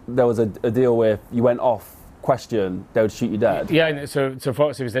there was a deal where if you went off question, they would shoot you dead. Yeah, so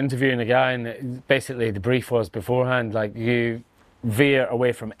Foxy was interviewing a guy, and basically the brief was beforehand, you veer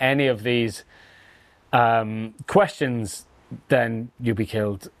away from any of these questions, then you'll be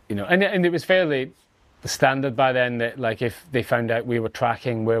killed. And it was fairly standard by then that if they found out we were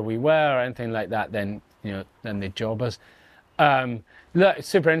tracking where we were or anything like that, then they'd job us. Look,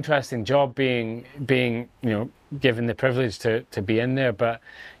 super interesting job being given the privilege to be in there, but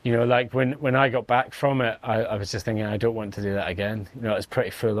when I got back from it, I was just thinking, I don't want to do that again. It's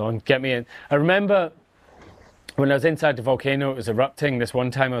pretty full on. Get me in. I remember when I was inside the volcano, it was erupting. This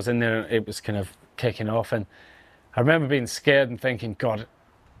one time I was in there, it was kind of kicking off, and I remember being scared and thinking, God,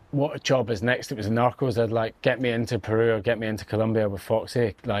 what a job is next? It was narcos. I'd get me into Peru or get me into Colombia with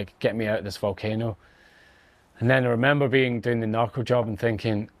Foxy, get me out of this volcano. And then I remember doing the narco job and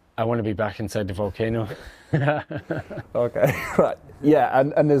thinking, I want to be back inside the volcano. Okay, right. Yeah,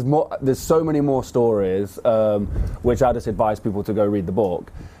 and there's more. There's so many more stories, which I just advise people to go read the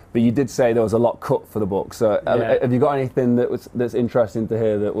book. But you did say there was a lot cut for the book. So have you got anything that's interesting to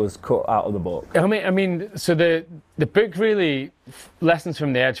hear that was cut out of the book? I mean, so the book really, Lessons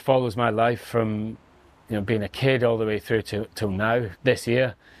from the Edge, follows my life from being a kid all the way through till now, this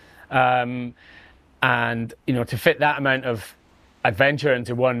year. And to fit that amount of adventure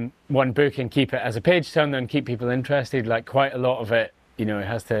into one book and keep it as a page turner and keep people interested, quite a lot of it, it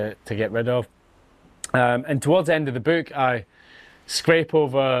has to get rid of. And towards the end of the book, I scrape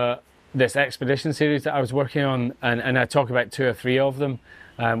over this expedition series that I was working on, and I talk about 2 or 3 of them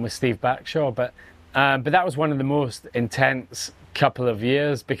with Steve Backshaw. But that was one of the most intense couple of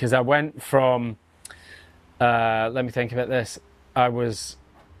years, because I went from, let me think about this, I was...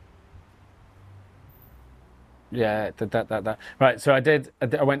 Yeah, that. Right, so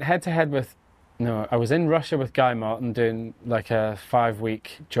I went head to head with, I was in Russia with Guy Martin doing a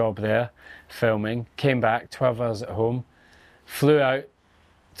 5-week job there, filming, came back, 12 hours at home, flew out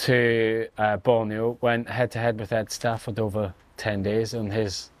to Borneo, went head to head with Ed Stafford over 10 days on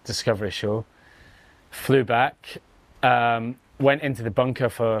his Discovery show, flew back, went into the bunker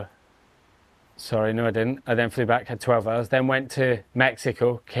for, sorry, no I didn't, I then flew back, had 12 hours, then went to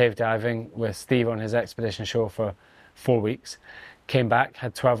Mexico, cave diving with Steve on his expedition show for 4 weeks, came back,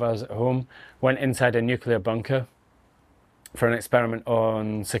 had 12 hours at home, went inside a nuclear bunker for an experiment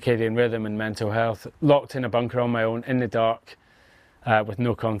on circadian rhythm and mental health, locked in a bunker on my own, in the dark, with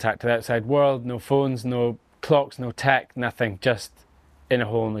no contact with the outside world, no phones, no clocks, no tech, nothing, just in a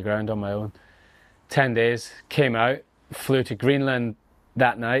hole in the ground on my own. 10 days, came out, flew to Greenland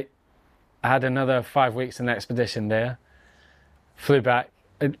that night, I had another 5 weeks in expedition there, flew back,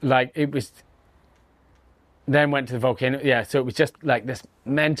 it was, then went to the volcano. Yeah, so it was just this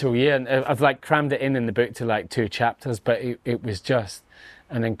mental year, and I've crammed it in the book to 2 chapters, but it was just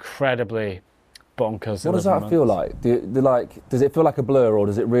an incredibly bonkers. What does that feel like? Does it feel like a blur, or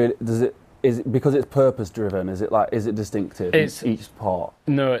does it is it because it's purpose driven? Is it distinctive? Each part.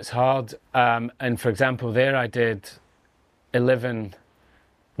 No, it's hard. And for example, there I did 11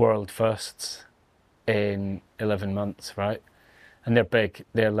 world firsts in 11 months, right? And they're big.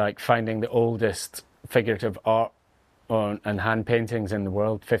 They're like finding the oldest figurative art and hand paintings in the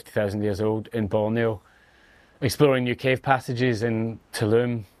world, 50,000 years old, in Borneo, exploring new cave passages in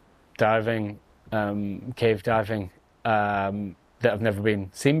Tulum, diving, cave diving that have never been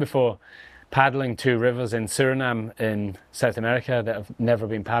seen before, paddling 2 rivers in Suriname in South America that have never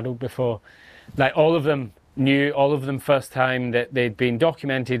been paddled before. Like all of them new, all of them first time that they'd been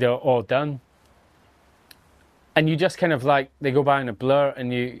documented or done. And you just kind of like, they go by in a blur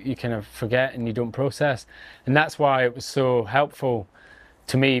and you kind of forget and you don't process. And that's why it was so helpful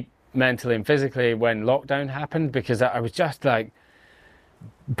to me mentally and physically when lockdown happened, because I was just like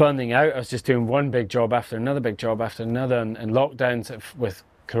burning out. I was just doing one big job after another big job after another. And lockdowns with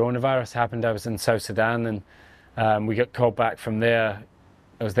coronavirus happened. I was in South Sudan and we got called back from there.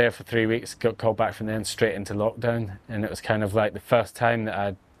 I was there for 3 weeks, got called back from there and straight into lockdown. And it was kind of like the first time that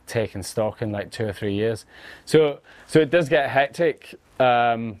I'd taken stock in like 2 or 3 years. So it does get hectic,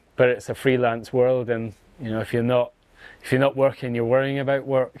 but it's a freelance world, and you know, if you're not working, you're worrying about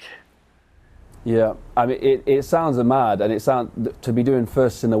work. Yeah, I mean, it sounds mad, and it sounds to be doing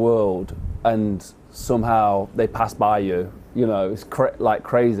firsts in the world, and somehow they pass by you. You know, it's like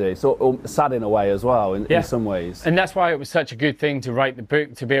crazy. So sad in a way as well, in some ways. And that's why it was such a good thing to write the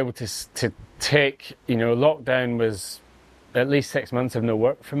book, to be able to take. You know, lockdown was at least 6 months of no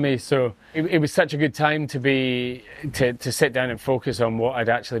work for me, so it was such a good time to sit down and focus on what I'd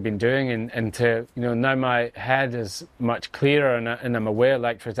actually been doing, and to, you know, now my head is much clearer, and I'm aware.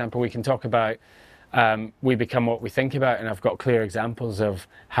 Like, for example, we can talk about we become what we think about, and I've got clear examples of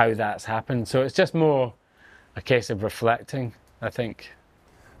how that's happened. So it's just more a case of reflecting, I think.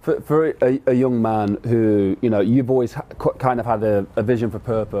 For a young man who, you know, you've always kind of had a vision for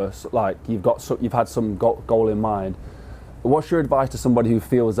purpose, like you've had some goal in mind. What's your advice to somebody who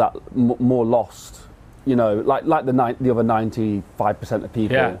feels that more lost? You know, like the other 95% of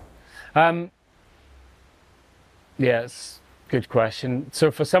people. Yeah, it's a good question. So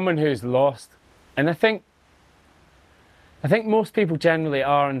for someone who's lost, and I think most people generally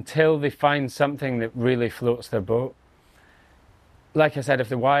are until they find something that really floats their boat. Like I said, if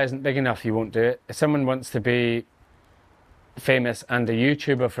the why isn't big enough, you won't do it. If someone wants to be famous and a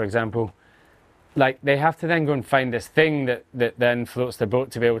YouTuber, for example, like they have to then go and find this thing that then floats their boat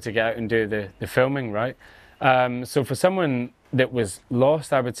to be able to get out and do the filming, right? So for someone that was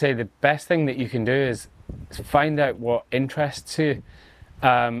lost, I would say the best thing that you can do is find out what interests you,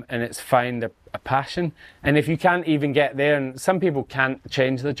 and it's find a passion. And if you can't even get there, and some people can't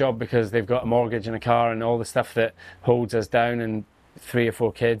change the job because they've got a mortgage and a car and all the stuff that holds us down, and 3 or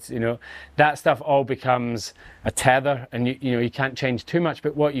 4 kids, you know, that stuff all becomes a tether, and you know, you can't change too much.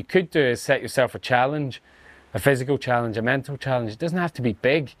 But what you could do is set yourself a challenge, a physical challenge, a mental challenge. It doesn't have to be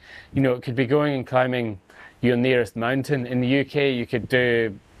big. You know, it could be going and climbing your nearest mountain. In the UK, you could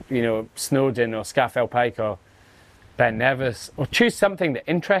do, you know, Snowdon or Scafell Pike or Ben Nevis, or choose something that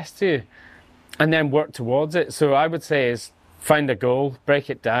interests you and then work towards it. So I would say is find a goal, break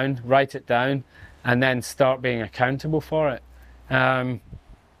it down, write it down, and then start being accountable for it.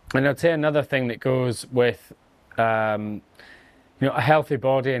 And I'd say another thing that goes with, you know, a healthy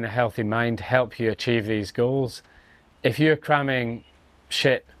body and a healthy mind help you achieve these goals. If you're cramming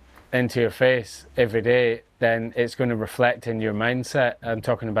shit into your face every day, then it's going to reflect in your mindset. I'm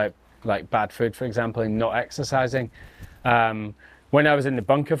talking about like bad food, for example, and not exercising. When I was in the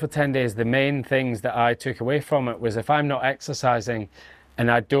bunker for 10 days, the main things that I took away from it was if I'm not exercising and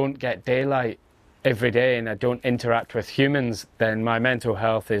I don't get daylight every day and I don't interact with humans, then my mental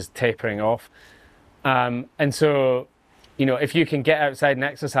health is tapering off. And so, you know, if you can get outside and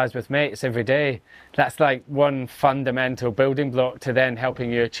exercise with mates every day, that's like one fundamental building block to then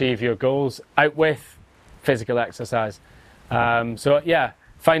helping you achieve your goals out with physical exercise. So yeah,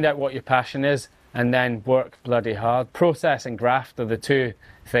 find out what your passion is and then work bloody hard. Process and graft are the 2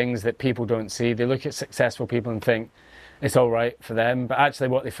 things that people don't see. They look at successful people and think it's all right for them, but actually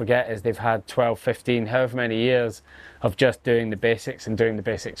what they forget is they've had 12, 15, however many years of just doing the basics and doing the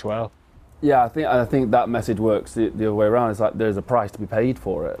basics well. Yeah, I think that message works the other way around. It's like there's a price to be paid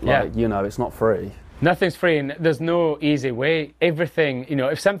for it. Like, you know, it's not free. Nothing's free, and there's no easy way. Everything, you know,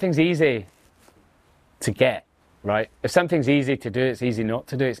 if something's easy to get, right? If something's easy to do, it's easy not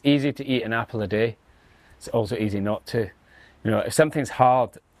to do. It's easy to eat an apple a day. It's also easy not to. You know, if something's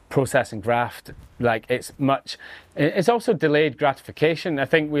hard, process and graft, like it's also delayed gratification. I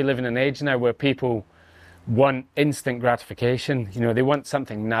think we live in an age now where people want instant gratification. You know, they want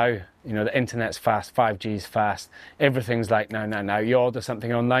something now. You know, the internet's fast, 5G's fast, everything's like now. You order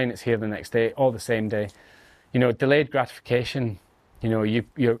something online, it's here the next day, all the same day. You know, delayed gratification, you know,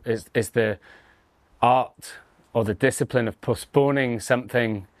 is the art or the discipline of postponing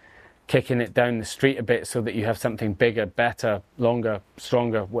something, kicking it down the street a bit so that you have something bigger, better, longer,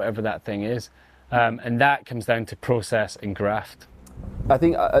 stronger, whatever that thing is. And that comes down to process and graft. I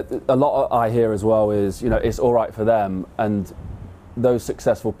think a lot I hear as well is, you know, it's all right for them, and those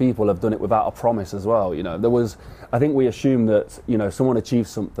successful people have done it without a promise as well. You know, I think we assume that, you know, someone achieves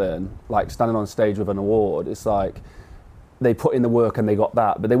something, like standing on stage with an award, it's like they put in the work and they got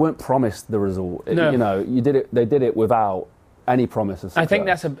that, but they weren't promised the result. No. You know, they did it without any promise of success. I think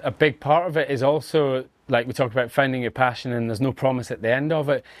that's a big part of it, is also, like we talked about, finding your passion, and there's no promise at the end of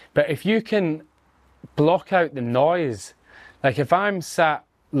it. But if you can block out the noise, like if I'm sat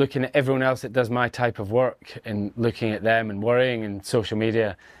looking at everyone else that does my type of work and looking at them and worrying in social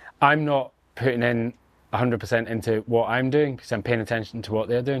media, I'm not putting in 100% into what I'm doing because I'm paying attention to what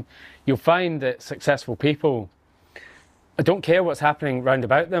they're doing. You'll find that successful people don't care what's happening round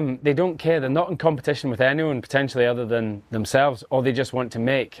about them. They don't care. They're not in competition with anyone potentially other than themselves, or they just want to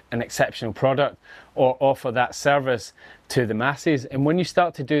make an exceptional product or offer that service to the masses. And when you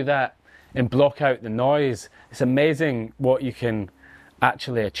start to do that and block out the noise, it's amazing what you can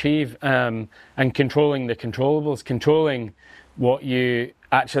actually achieve. And controlling the controllables, controlling what you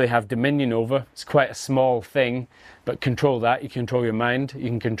actually have dominion over. It's quite a small thing, but control that. You control your mind, you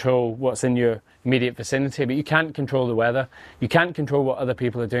can control what's in your immediate vicinity, but you can't control the weather. You can't control what other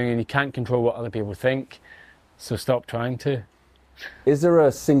people are doing, and you can't control what other people think. So stop trying to. Is there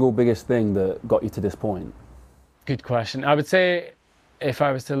a single biggest thing that got you to this point? Good question. I would say if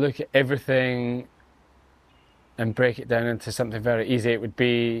I was to look at everything and break it down into something very easy, it would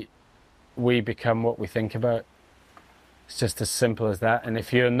be we become what we think about. It's just as simple as that. And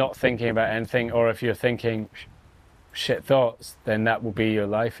if you're not thinking about anything, or if you're thinking shit thoughts, then that will be your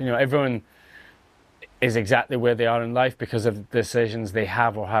life. You know, everyone is exactly where they are in life because of the decisions they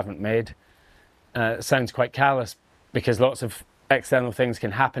have or haven't made. It sounds quite callous because lots of external things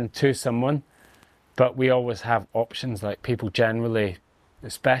can happen to someone, but we always have options. Like people generally,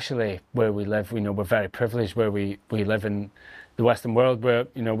 especially where we live, we know we're very privileged where we live in the Western world, where,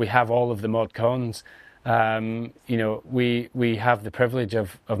 you know, we have all of the mod cons. You know, we have the privilege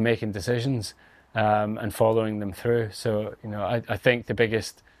of making decisions and following them through. So, you know, I think the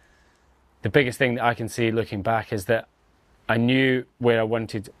biggest thing that I can see looking back is that I knew where I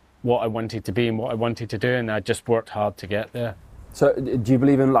wanted, what I wanted to be and what I wanted to do, and I just worked hard to get there. So do you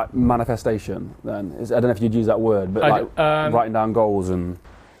believe in like manifestation then? I don't know if you'd use that word, but like writing down goals and...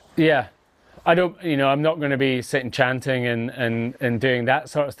 Yeah. I don't, you know, I'm not going to be sitting chanting and doing that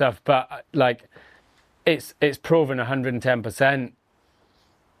sort of stuff, but like it's proven 110%.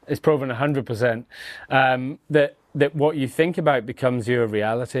 It's proven 100% that what you think about becomes your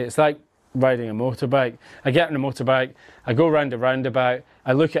reality. It's like riding a motorbike. I get on a motorbike, I go round a roundabout,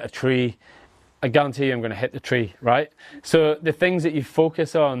 I look at a tree, I guarantee you I'm going to hit the tree, right? So the things that you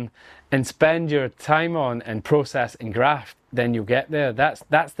focus on and spend your time on and process and graft, then you'll get there.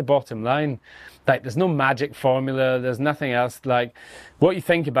 That's the bottom line. Like there's no magic formula, there's nothing else. Like what you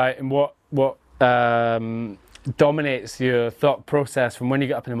think about and what dominates your thought process from when you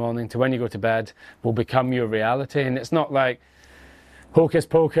get up in the morning to when you go to bed will become your reality. And it's not like hocus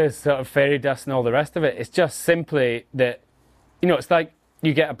pocus, sort of fairy dust and all the rest of it. It's just simply that, you know, it's like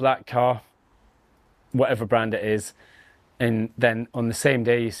you get a black car, whatever brand it is, and then on the same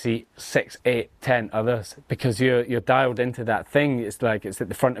day you see 6, 8, 10 others because you're dialed into that thing. It's like it's at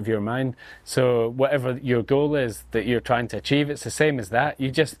the front of your mind. So whatever your goal is that you're trying to achieve, it's the same as that. You're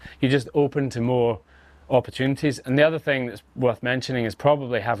just open to more opportunities. And the other thing that's worth mentioning is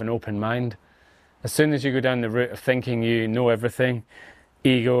probably have an open mind. As soon as you go down the route of thinking you know everything,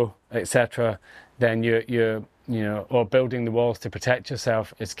 ego, etc., then you're you know, or building the walls to protect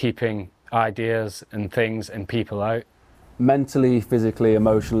yourself is keeping ideas and things and people out. Mentally, physically,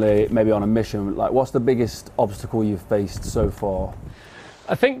 emotionally, maybe on a mission, like what's the biggest obstacle you've faced so far?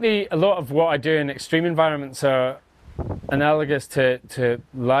 I think a lot of what I do in extreme environments are analogous to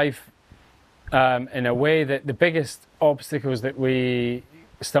life in a way that the biggest obstacles that we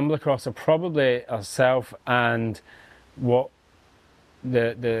stumble across are probably ourselves and what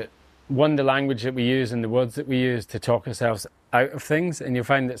the language that we use and the words that we use to talk ourselves out of things. And you'll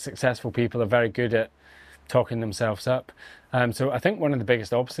find that successful people are very good at talking themselves up. So I think one of the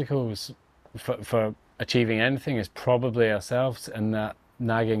biggest obstacles for achieving anything is probably ourselves and that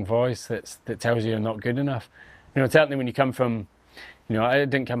nagging voice that tells you you're not good enough. You know, certainly when you come from, you know, I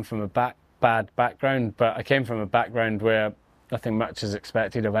didn't come from a bad background, but I came from a background where nothing much is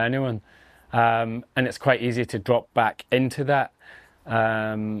expected of anyone. And it's quite easy to drop back into that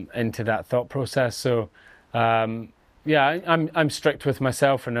thought process. So, I'm strict with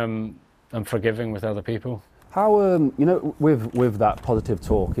myself, and I'm forgiving with other people. How with that positive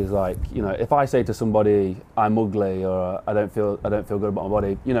talk is like, if I say to somebody I'm ugly or I don't feel good about my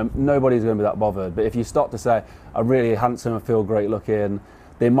body, nobody's going to be that bothered. But if you start to say I'm really handsome, I feel great looking,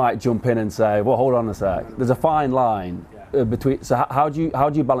 they might jump in and say, well, hold on a sec. There's a fine line between. So how do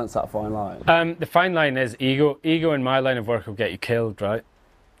you balance that fine line? The fine line is ego. Ego in my line of work will get you killed, right?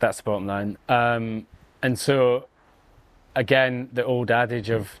 That's the bottom line. And so, again, the old adage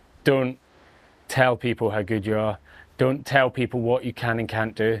of don't tell people how good you are. Don't tell people what you can and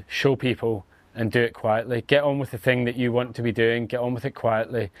can't do. Show people and do it quietly. Get on with the thing that you want to be doing. Get on with it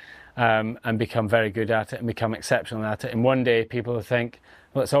quietly, and become very good at it and become exceptional at it. And one day people will think,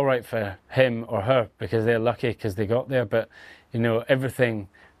 well, it's all right for him or her because they're lucky because they got there. But, everything,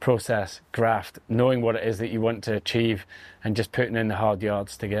 process, graft, knowing what it is that you want to achieve and just putting in the hard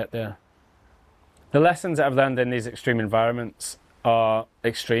yards to get there. The lessons that I've learned in these extreme environments are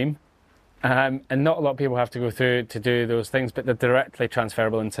extreme. And not a lot of people have to go through to do those things, but they're directly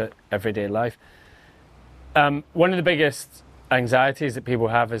transferable into everyday life. One of the biggest anxieties that people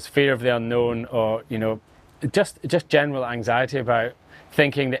have is fear of the unknown, or just general anxiety about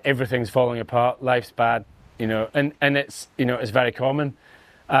thinking that everything's falling apart, life's bad, and it's it's very common.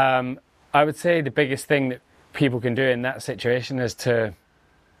 I would say the biggest thing that people can do in that situation is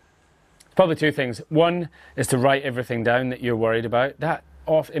probably two things. One is to write everything down that you're worried about.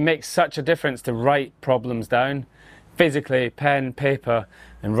 It makes such a difference to write problems down, physically, pen, paper,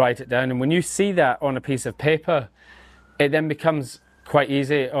 and write it down. And when you see that on a piece of paper, it then becomes quite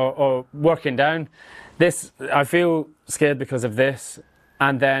easy, or working down. This, I feel scared because of this,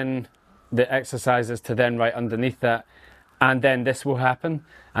 and then the exercises to then write underneath that, and then this will happen,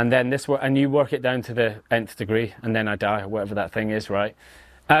 and then this will, and you work it down to the nth degree, and then I die, or whatever that thing is, right?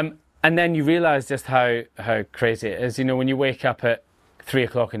 And then you realise just how crazy it is. When you wake up at 3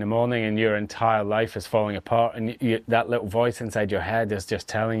 o'clock in the morning and your entire life is falling apart, and that little voice inside your head is just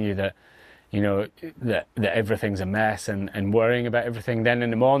telling you that that everything's a mess and worrying about everything, then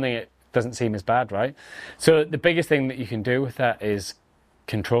in the morning it doesn't seem as bad, right? So the biggest thing that you can do with that is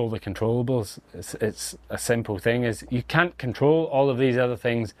control the controllables. It's a simple thing, is you can't control all of these other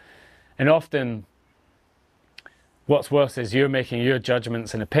things, and often what's worse is you're making your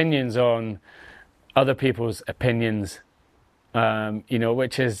judgments and opinions on other people's opinions,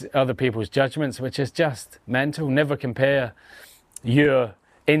 which is other people's judgments, which is just mental. Never compare your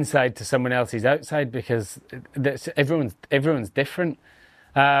inside to someone else's outside, because everyone's different.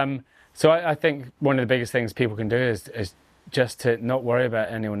 So I think one of the biggest things people can do is just to not worry about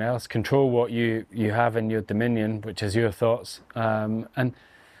anyone else. Control what you have in your dominion, which is your thoughts, and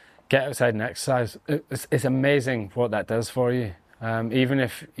get outside and exercise. It's amazing what that does for you. Even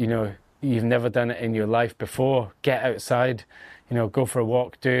if you've never done it in your life before, get outside, go for a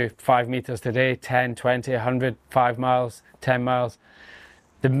walk, do 5 meters today, 10, 20, 100, 5 miles, 10 miles.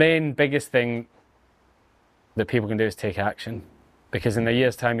 The biggest thing that people can do is take action, because in a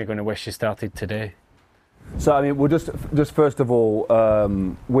year's time you're going to wish you started today. So I mean, we'll just first of all,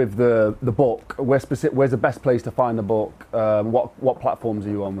 with the book, where's the best place to find the book? What platforms are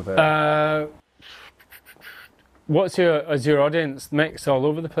you on with it? Is your audience mix all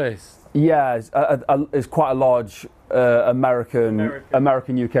over the place? Yeah, it's quite a large American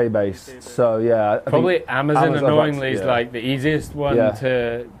UK based. So yeah, probably Amazon annoyingly is like the easiest one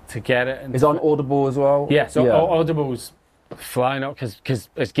to get it. It's on Audible as well. Yeah, so Audible's flying up because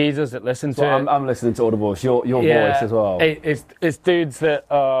it's geezers that listen to it. I'm listening to Audible. It's your voice as well. It's dudes that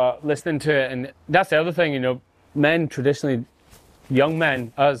are listening to it, and that's the other thing. Men traditionally, young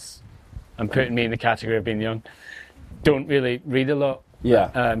men, us, I'm putting me in the category of being young, don't really read a lot.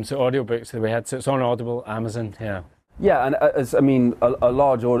 Yeah. So audiobooks that we had. So it's on Audible, Amazon. Yeah. Yeah, and a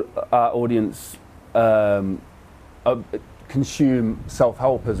large audience consume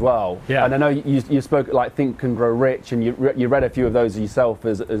self-help as well. Yeah. And I know you spoke like Think and Grow Rich, and you read a few of those yourself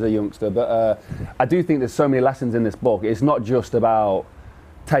as a youngster. But I do think there's so many lessons in this book. It's not just about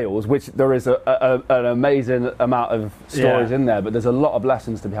tales, which there is an amazing amount of stories in there, but there's a lot of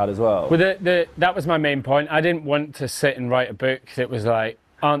lessons to be had as well. Well, that was my main point. I didn't want to sit and write a book that was like,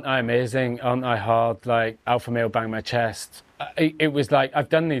 aren't I amazing? Aren't I hard? Like alpha male bang my chest. It was like, I've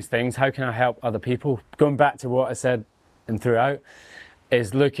done these things. How can I help other people? Going back to what I said and throughout,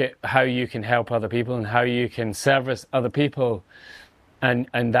 is look at how you can help other people and how you can service other people, and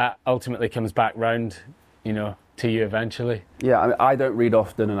that ultimately comes back round, to to you eventually. Yeah, I mean, I don't read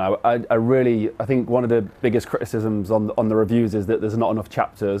often, and I think one of the biggest criticisms on the reviews is that there's not enough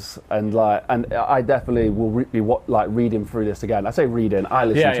chapters, and I definitely will be reading through this again. I say reading, I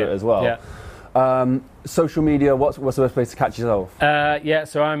listen to it as well. Yeah. Social media, what's the best place to catch yourself?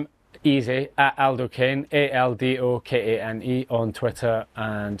 So I'm easy at Aldo Kane, ALDOKANE on Twitter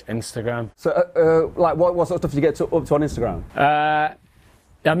and Instagram. So, what sort of stuff do you get up to on Instagram?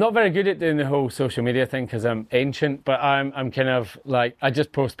 I'm not very good at doing the whole social media thing because I'm ancient, but I'm kind of like, I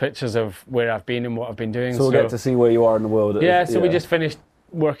just post pictures of where I've been and what I've been doing. So we'll get to see where you are in the world. We just finished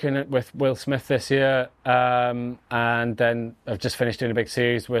working with Will Smith this year, and then I've just finished doing a big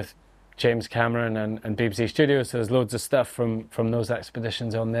series with James Cameron and BBC Studios, so there's loads of stuff from those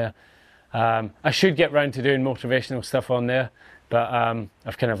expeditions on there. I should get round to doing motivational stuff on there, but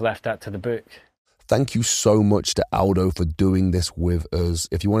I've kind of left that to the book. Thank you so much to Aldo for doing this with us.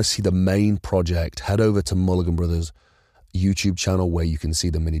 If you want to see the main project, head over to Mulligan Brothers YouTube channel where you can see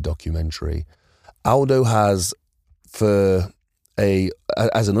the mini documentary. Aldo has, as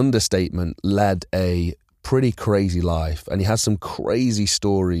an understatement, led a pretty crazy life, and he has some crazy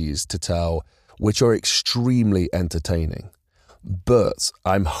stories to tell which are extremely entertaining. But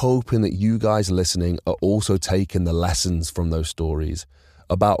I'm hoping that you guys listening are also taking the lessons from those stories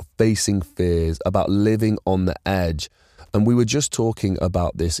about facing fears, about living on the edge. And we were just talking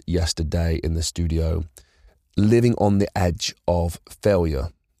about this yesterday in the studio, living on the edge of failure,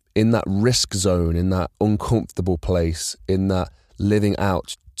 in that risk zone, in that uncomfortable place, in that living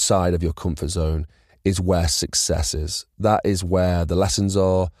outside of your comfort zone is where success is. That is where the lessons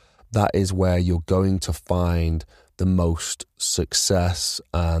are. That is where you're going to find the most success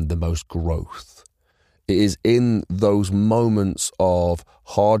and the most growth. It is in those moments of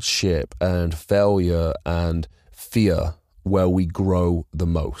hardship and failure and fear where we grow the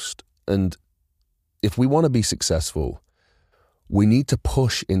most. And if we want to be successful, we need to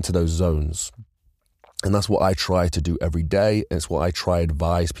push into those zones. And that's what I try to do every day. And it's what I try to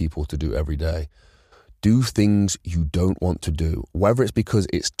advise people to do every day. Do things you don't want to do, whether it's because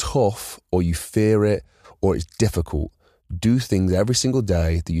it's tough or you fear it or it's difficult. Do things every single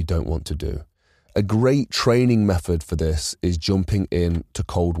day that you don't want to do. A great training method for this is jumping into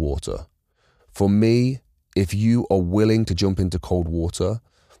cold water. For me, if you are willing to jump into cold water,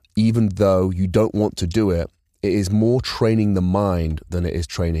 even though you don't want to do it, it is more training the mind than it is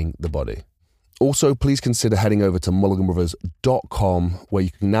training the body. Also, please consider heading over to mulliganbrothers.com where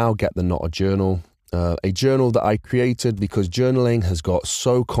you can now get the Not a Journal. A journal that I created because journaling has got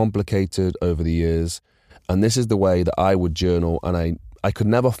so complicated over the years. And this is the way that I would journal. And I could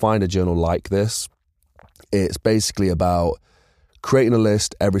never find a journal like this. It's basically about creating a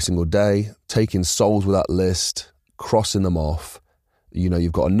list every single day, taking souls with that list, crossing them off. You know,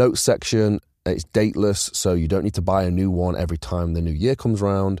 you've got a notes section. It's dateless, so you don't need to buy a new one every time the new year comes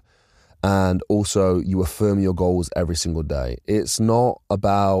around. And also, you affirm your goals every single day. It's not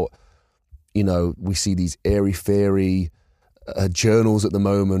about, you know, we see these airy-fairy journals at the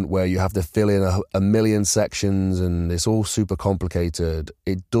moment where you have to fill in a million sections and it's all super complicated.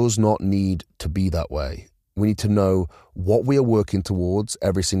 It does not need to be that way. We need to know what we are working towards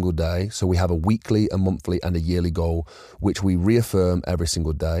every single day. So we have a weekly, a monthly, and a yearly goal, which we reaffirm every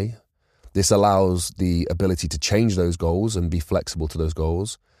single day. This allows the ability to change those goals and be flexible to those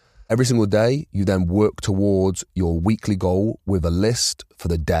goals. Every single day, you then work towards your weekly goal with a list for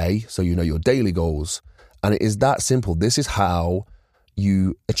the day, so you know your daily goals. And it is that simple. This is how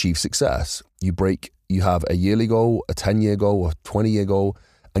you achieve success. You have a yearly goal, a 10-year goal, a 20-year goal,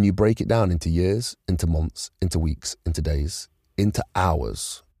 and you break it down into years, into months, into weeks, into days, into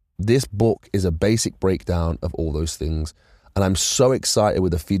hours. This book is a basic breakdown of all those things. And I'm so excited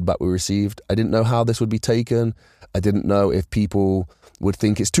with the feedback we received. I didn't know how this would be taken. I didn't know if people would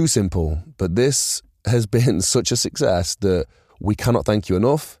think it's too simple. But this has been such a success that we cannot thank you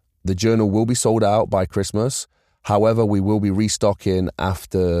enough. The journal will be sold out by Christmas. However, we will be restocking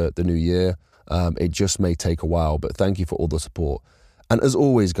after the new year. It just may take a while, but thank you for all the support. And as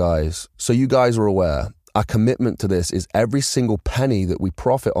always, guys, so you guys are aware, our commitment to this is every single penny that we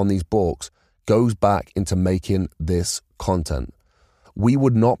profit on these books goes back into making this content. We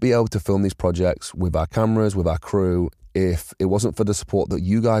would not be able to film these projects with our cameras, with our crew, if it wasn't for the support that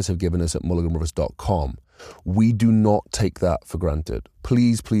you guys have given us at mulliganbrothers.com. We do not take that for granted.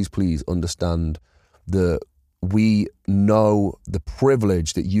 Please, please, please understand that we know the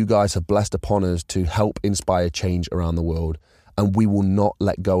privilege that you guys have blessed upon us to help inspire change around the world, and we will not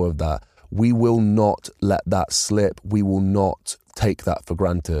let go of that. We will not let that slip. We will not take that for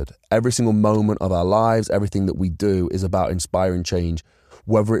granted. Every single moment of our lives, everything that we do is about inspiring change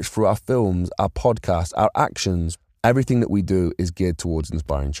whether it's through our films, our podcasts, our actions. Everything that we do is geared towards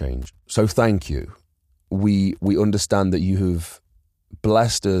inspiring change. So thank you. We understand that you have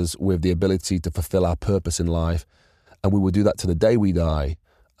blessed us with the ability to fulfill our purpose in life, and we will do that to the day we die.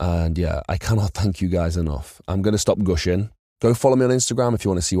 And yeah, I cannot thank you guys enough. I'm going to stop gushing. Go follow me on Instagram if you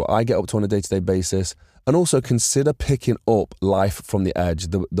want to see what I get up to on a day-to-day basis. And also consider picking up Life from the Edge,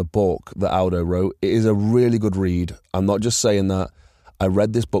 the book that Aldo wrote. It is a really good read. I'm not just saying that. I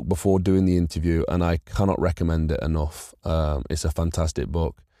read this book before doing the interview, and I cannot recommend it enough. It's a fantastic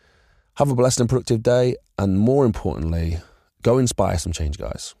book. Have a blessed and productive day, and more importantly, go inspire some change,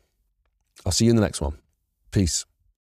 guys. I'll see you in the next one. Peace.